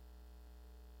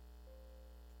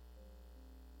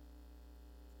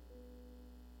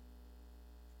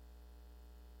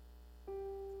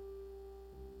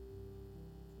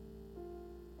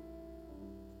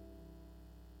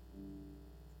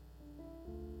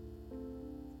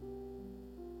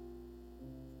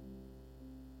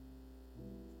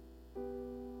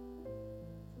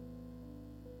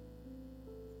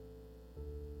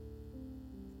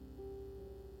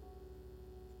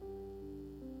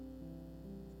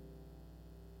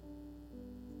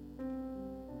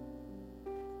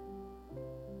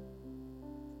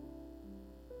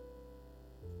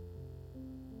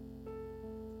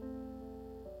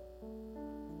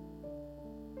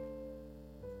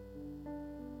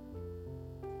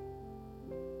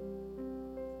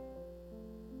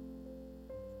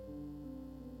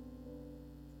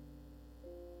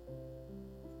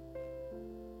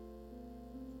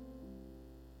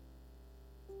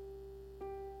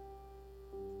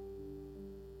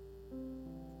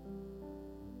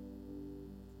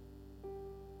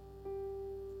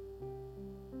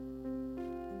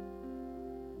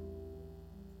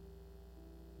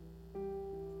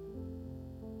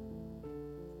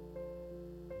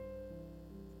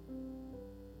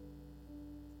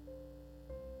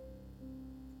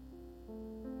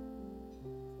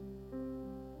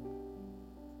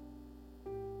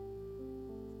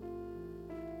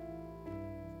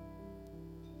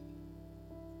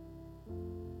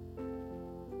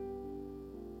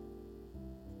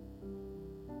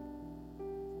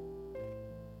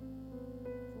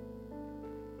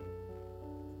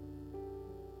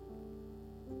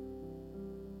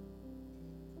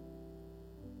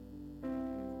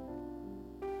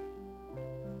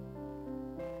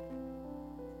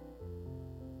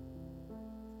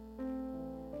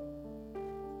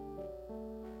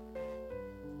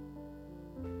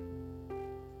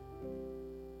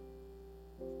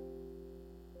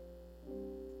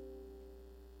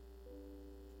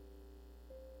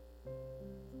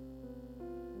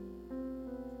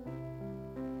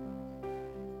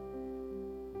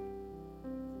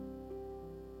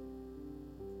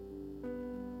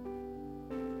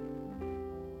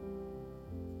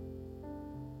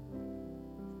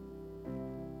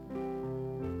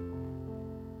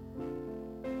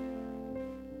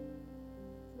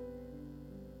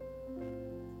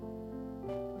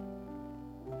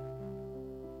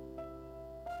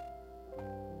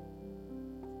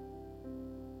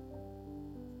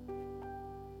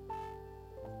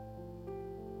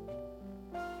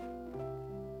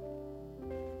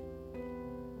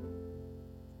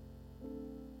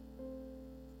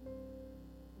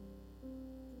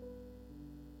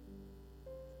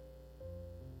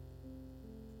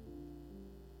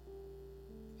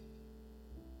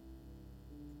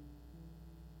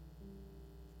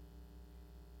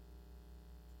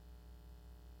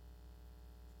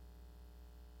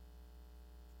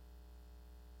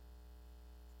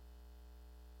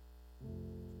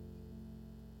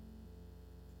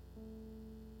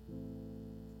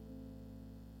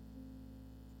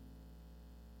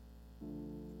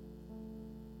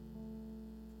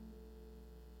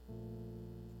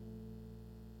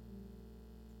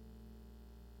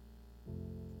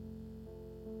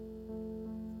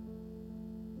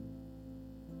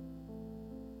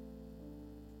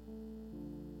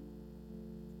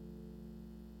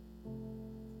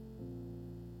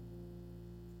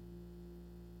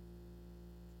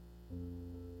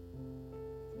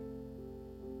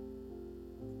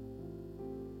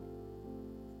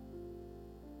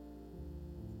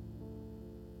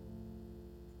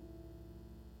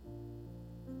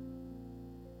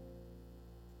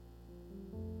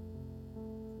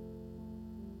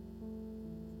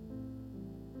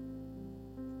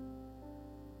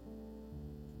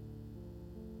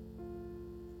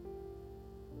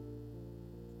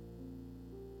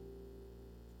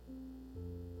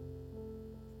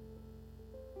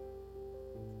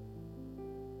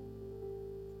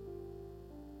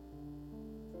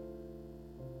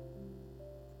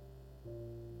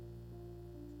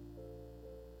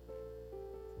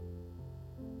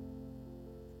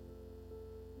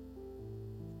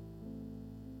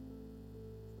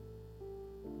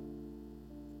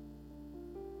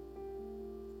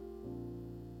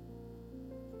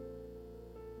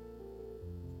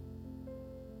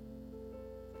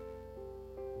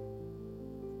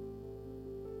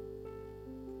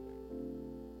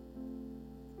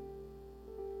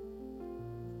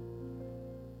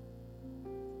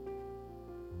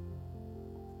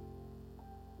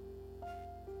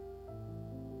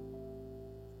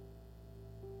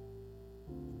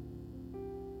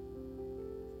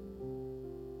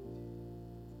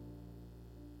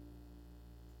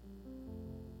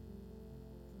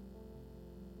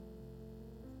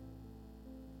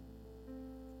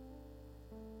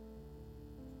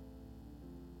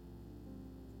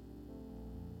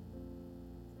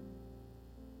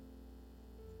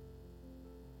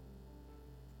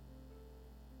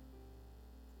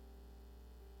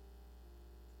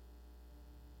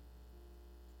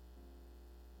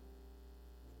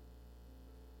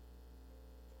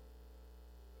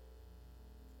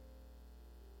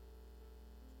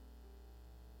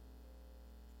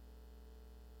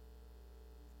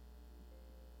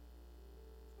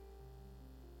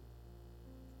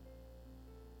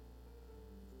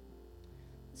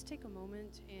 let's take a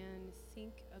moment and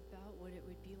think about what it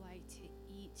would be like to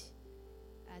eat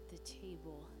at the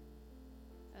table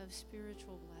of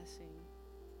spiritual blessing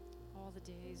all the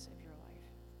days of your life.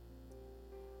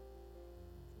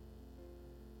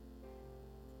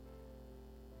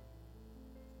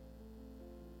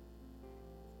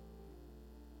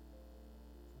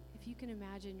 If you can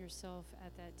imagine yourself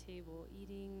at that table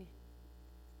eating,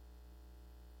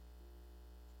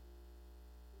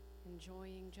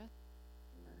 enjoying just,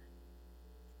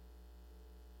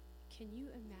 can you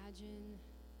imagine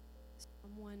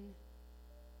someone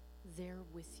there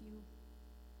with you?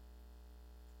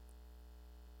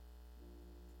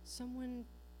 Someone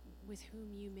with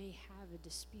whom you may have a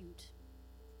dispute.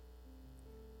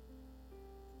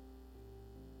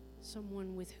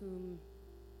 Someone with whom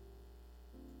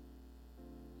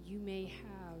you may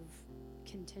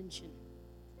have contention.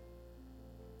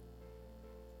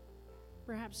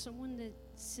 Perhaps someone that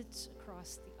sits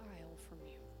across the aisle from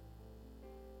you.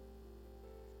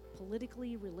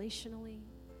 Politically, relationally,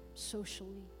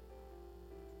 socially,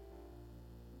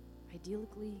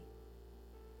 idyllically.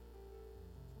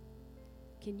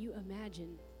 Can you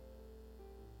imagine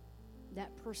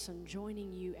that person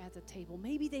joining you at the table?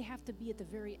 Maybe they have to be at the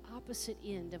very opposite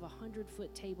end of a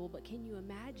 100-foot table, but can you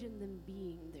imagine them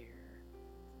being there?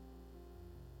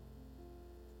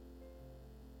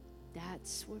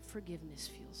 That's what forgiveness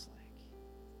feels like.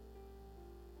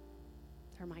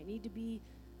 There might need to be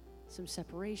some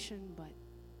separation, but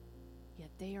yet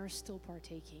they are still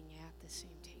partaking at the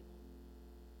same table.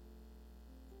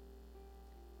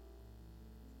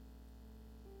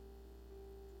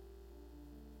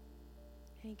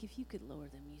 Hank, if you could lower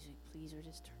the music, please, or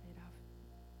just turn it off.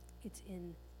 It's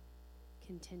in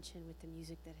contention with the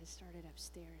music that has started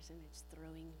upstairs, and it's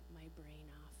throwing my brain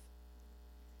off.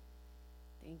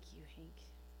 Thank you, Hank.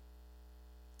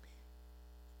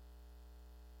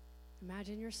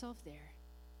 Imagine yourself there.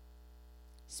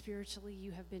 Spiritually,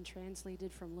 you have been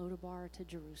translated from Lodabar to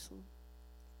Jerusalem.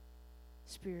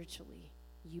 Spiritually,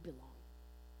 you belong.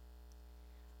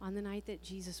 On the night that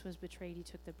Jesus was betrayed, he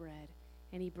took the bread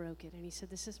and he broke it, and he said,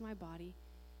 "This is my body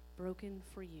broken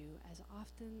for you. As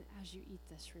often as you eat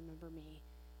this, remember me."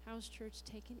 House Church,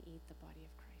 take and eat the body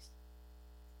of Christ.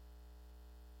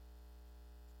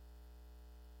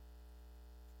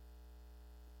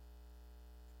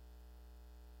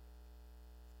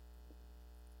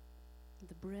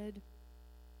 The bread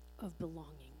of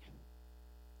belonging.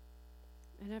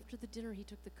 And after the dinner, he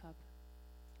took the cup.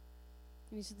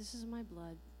 And he said, "This is my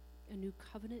blood, a new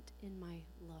covenant in my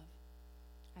love.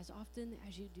 As often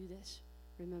as you do this,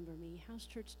 remember me." House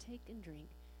Church, take and drink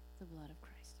the blood of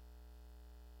Christ.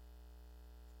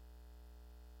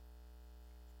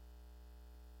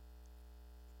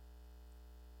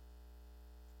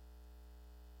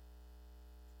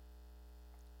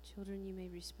 Children, you may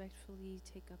respectfully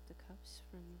take up the cups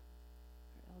from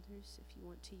our elders if you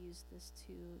want to use this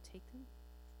to take them.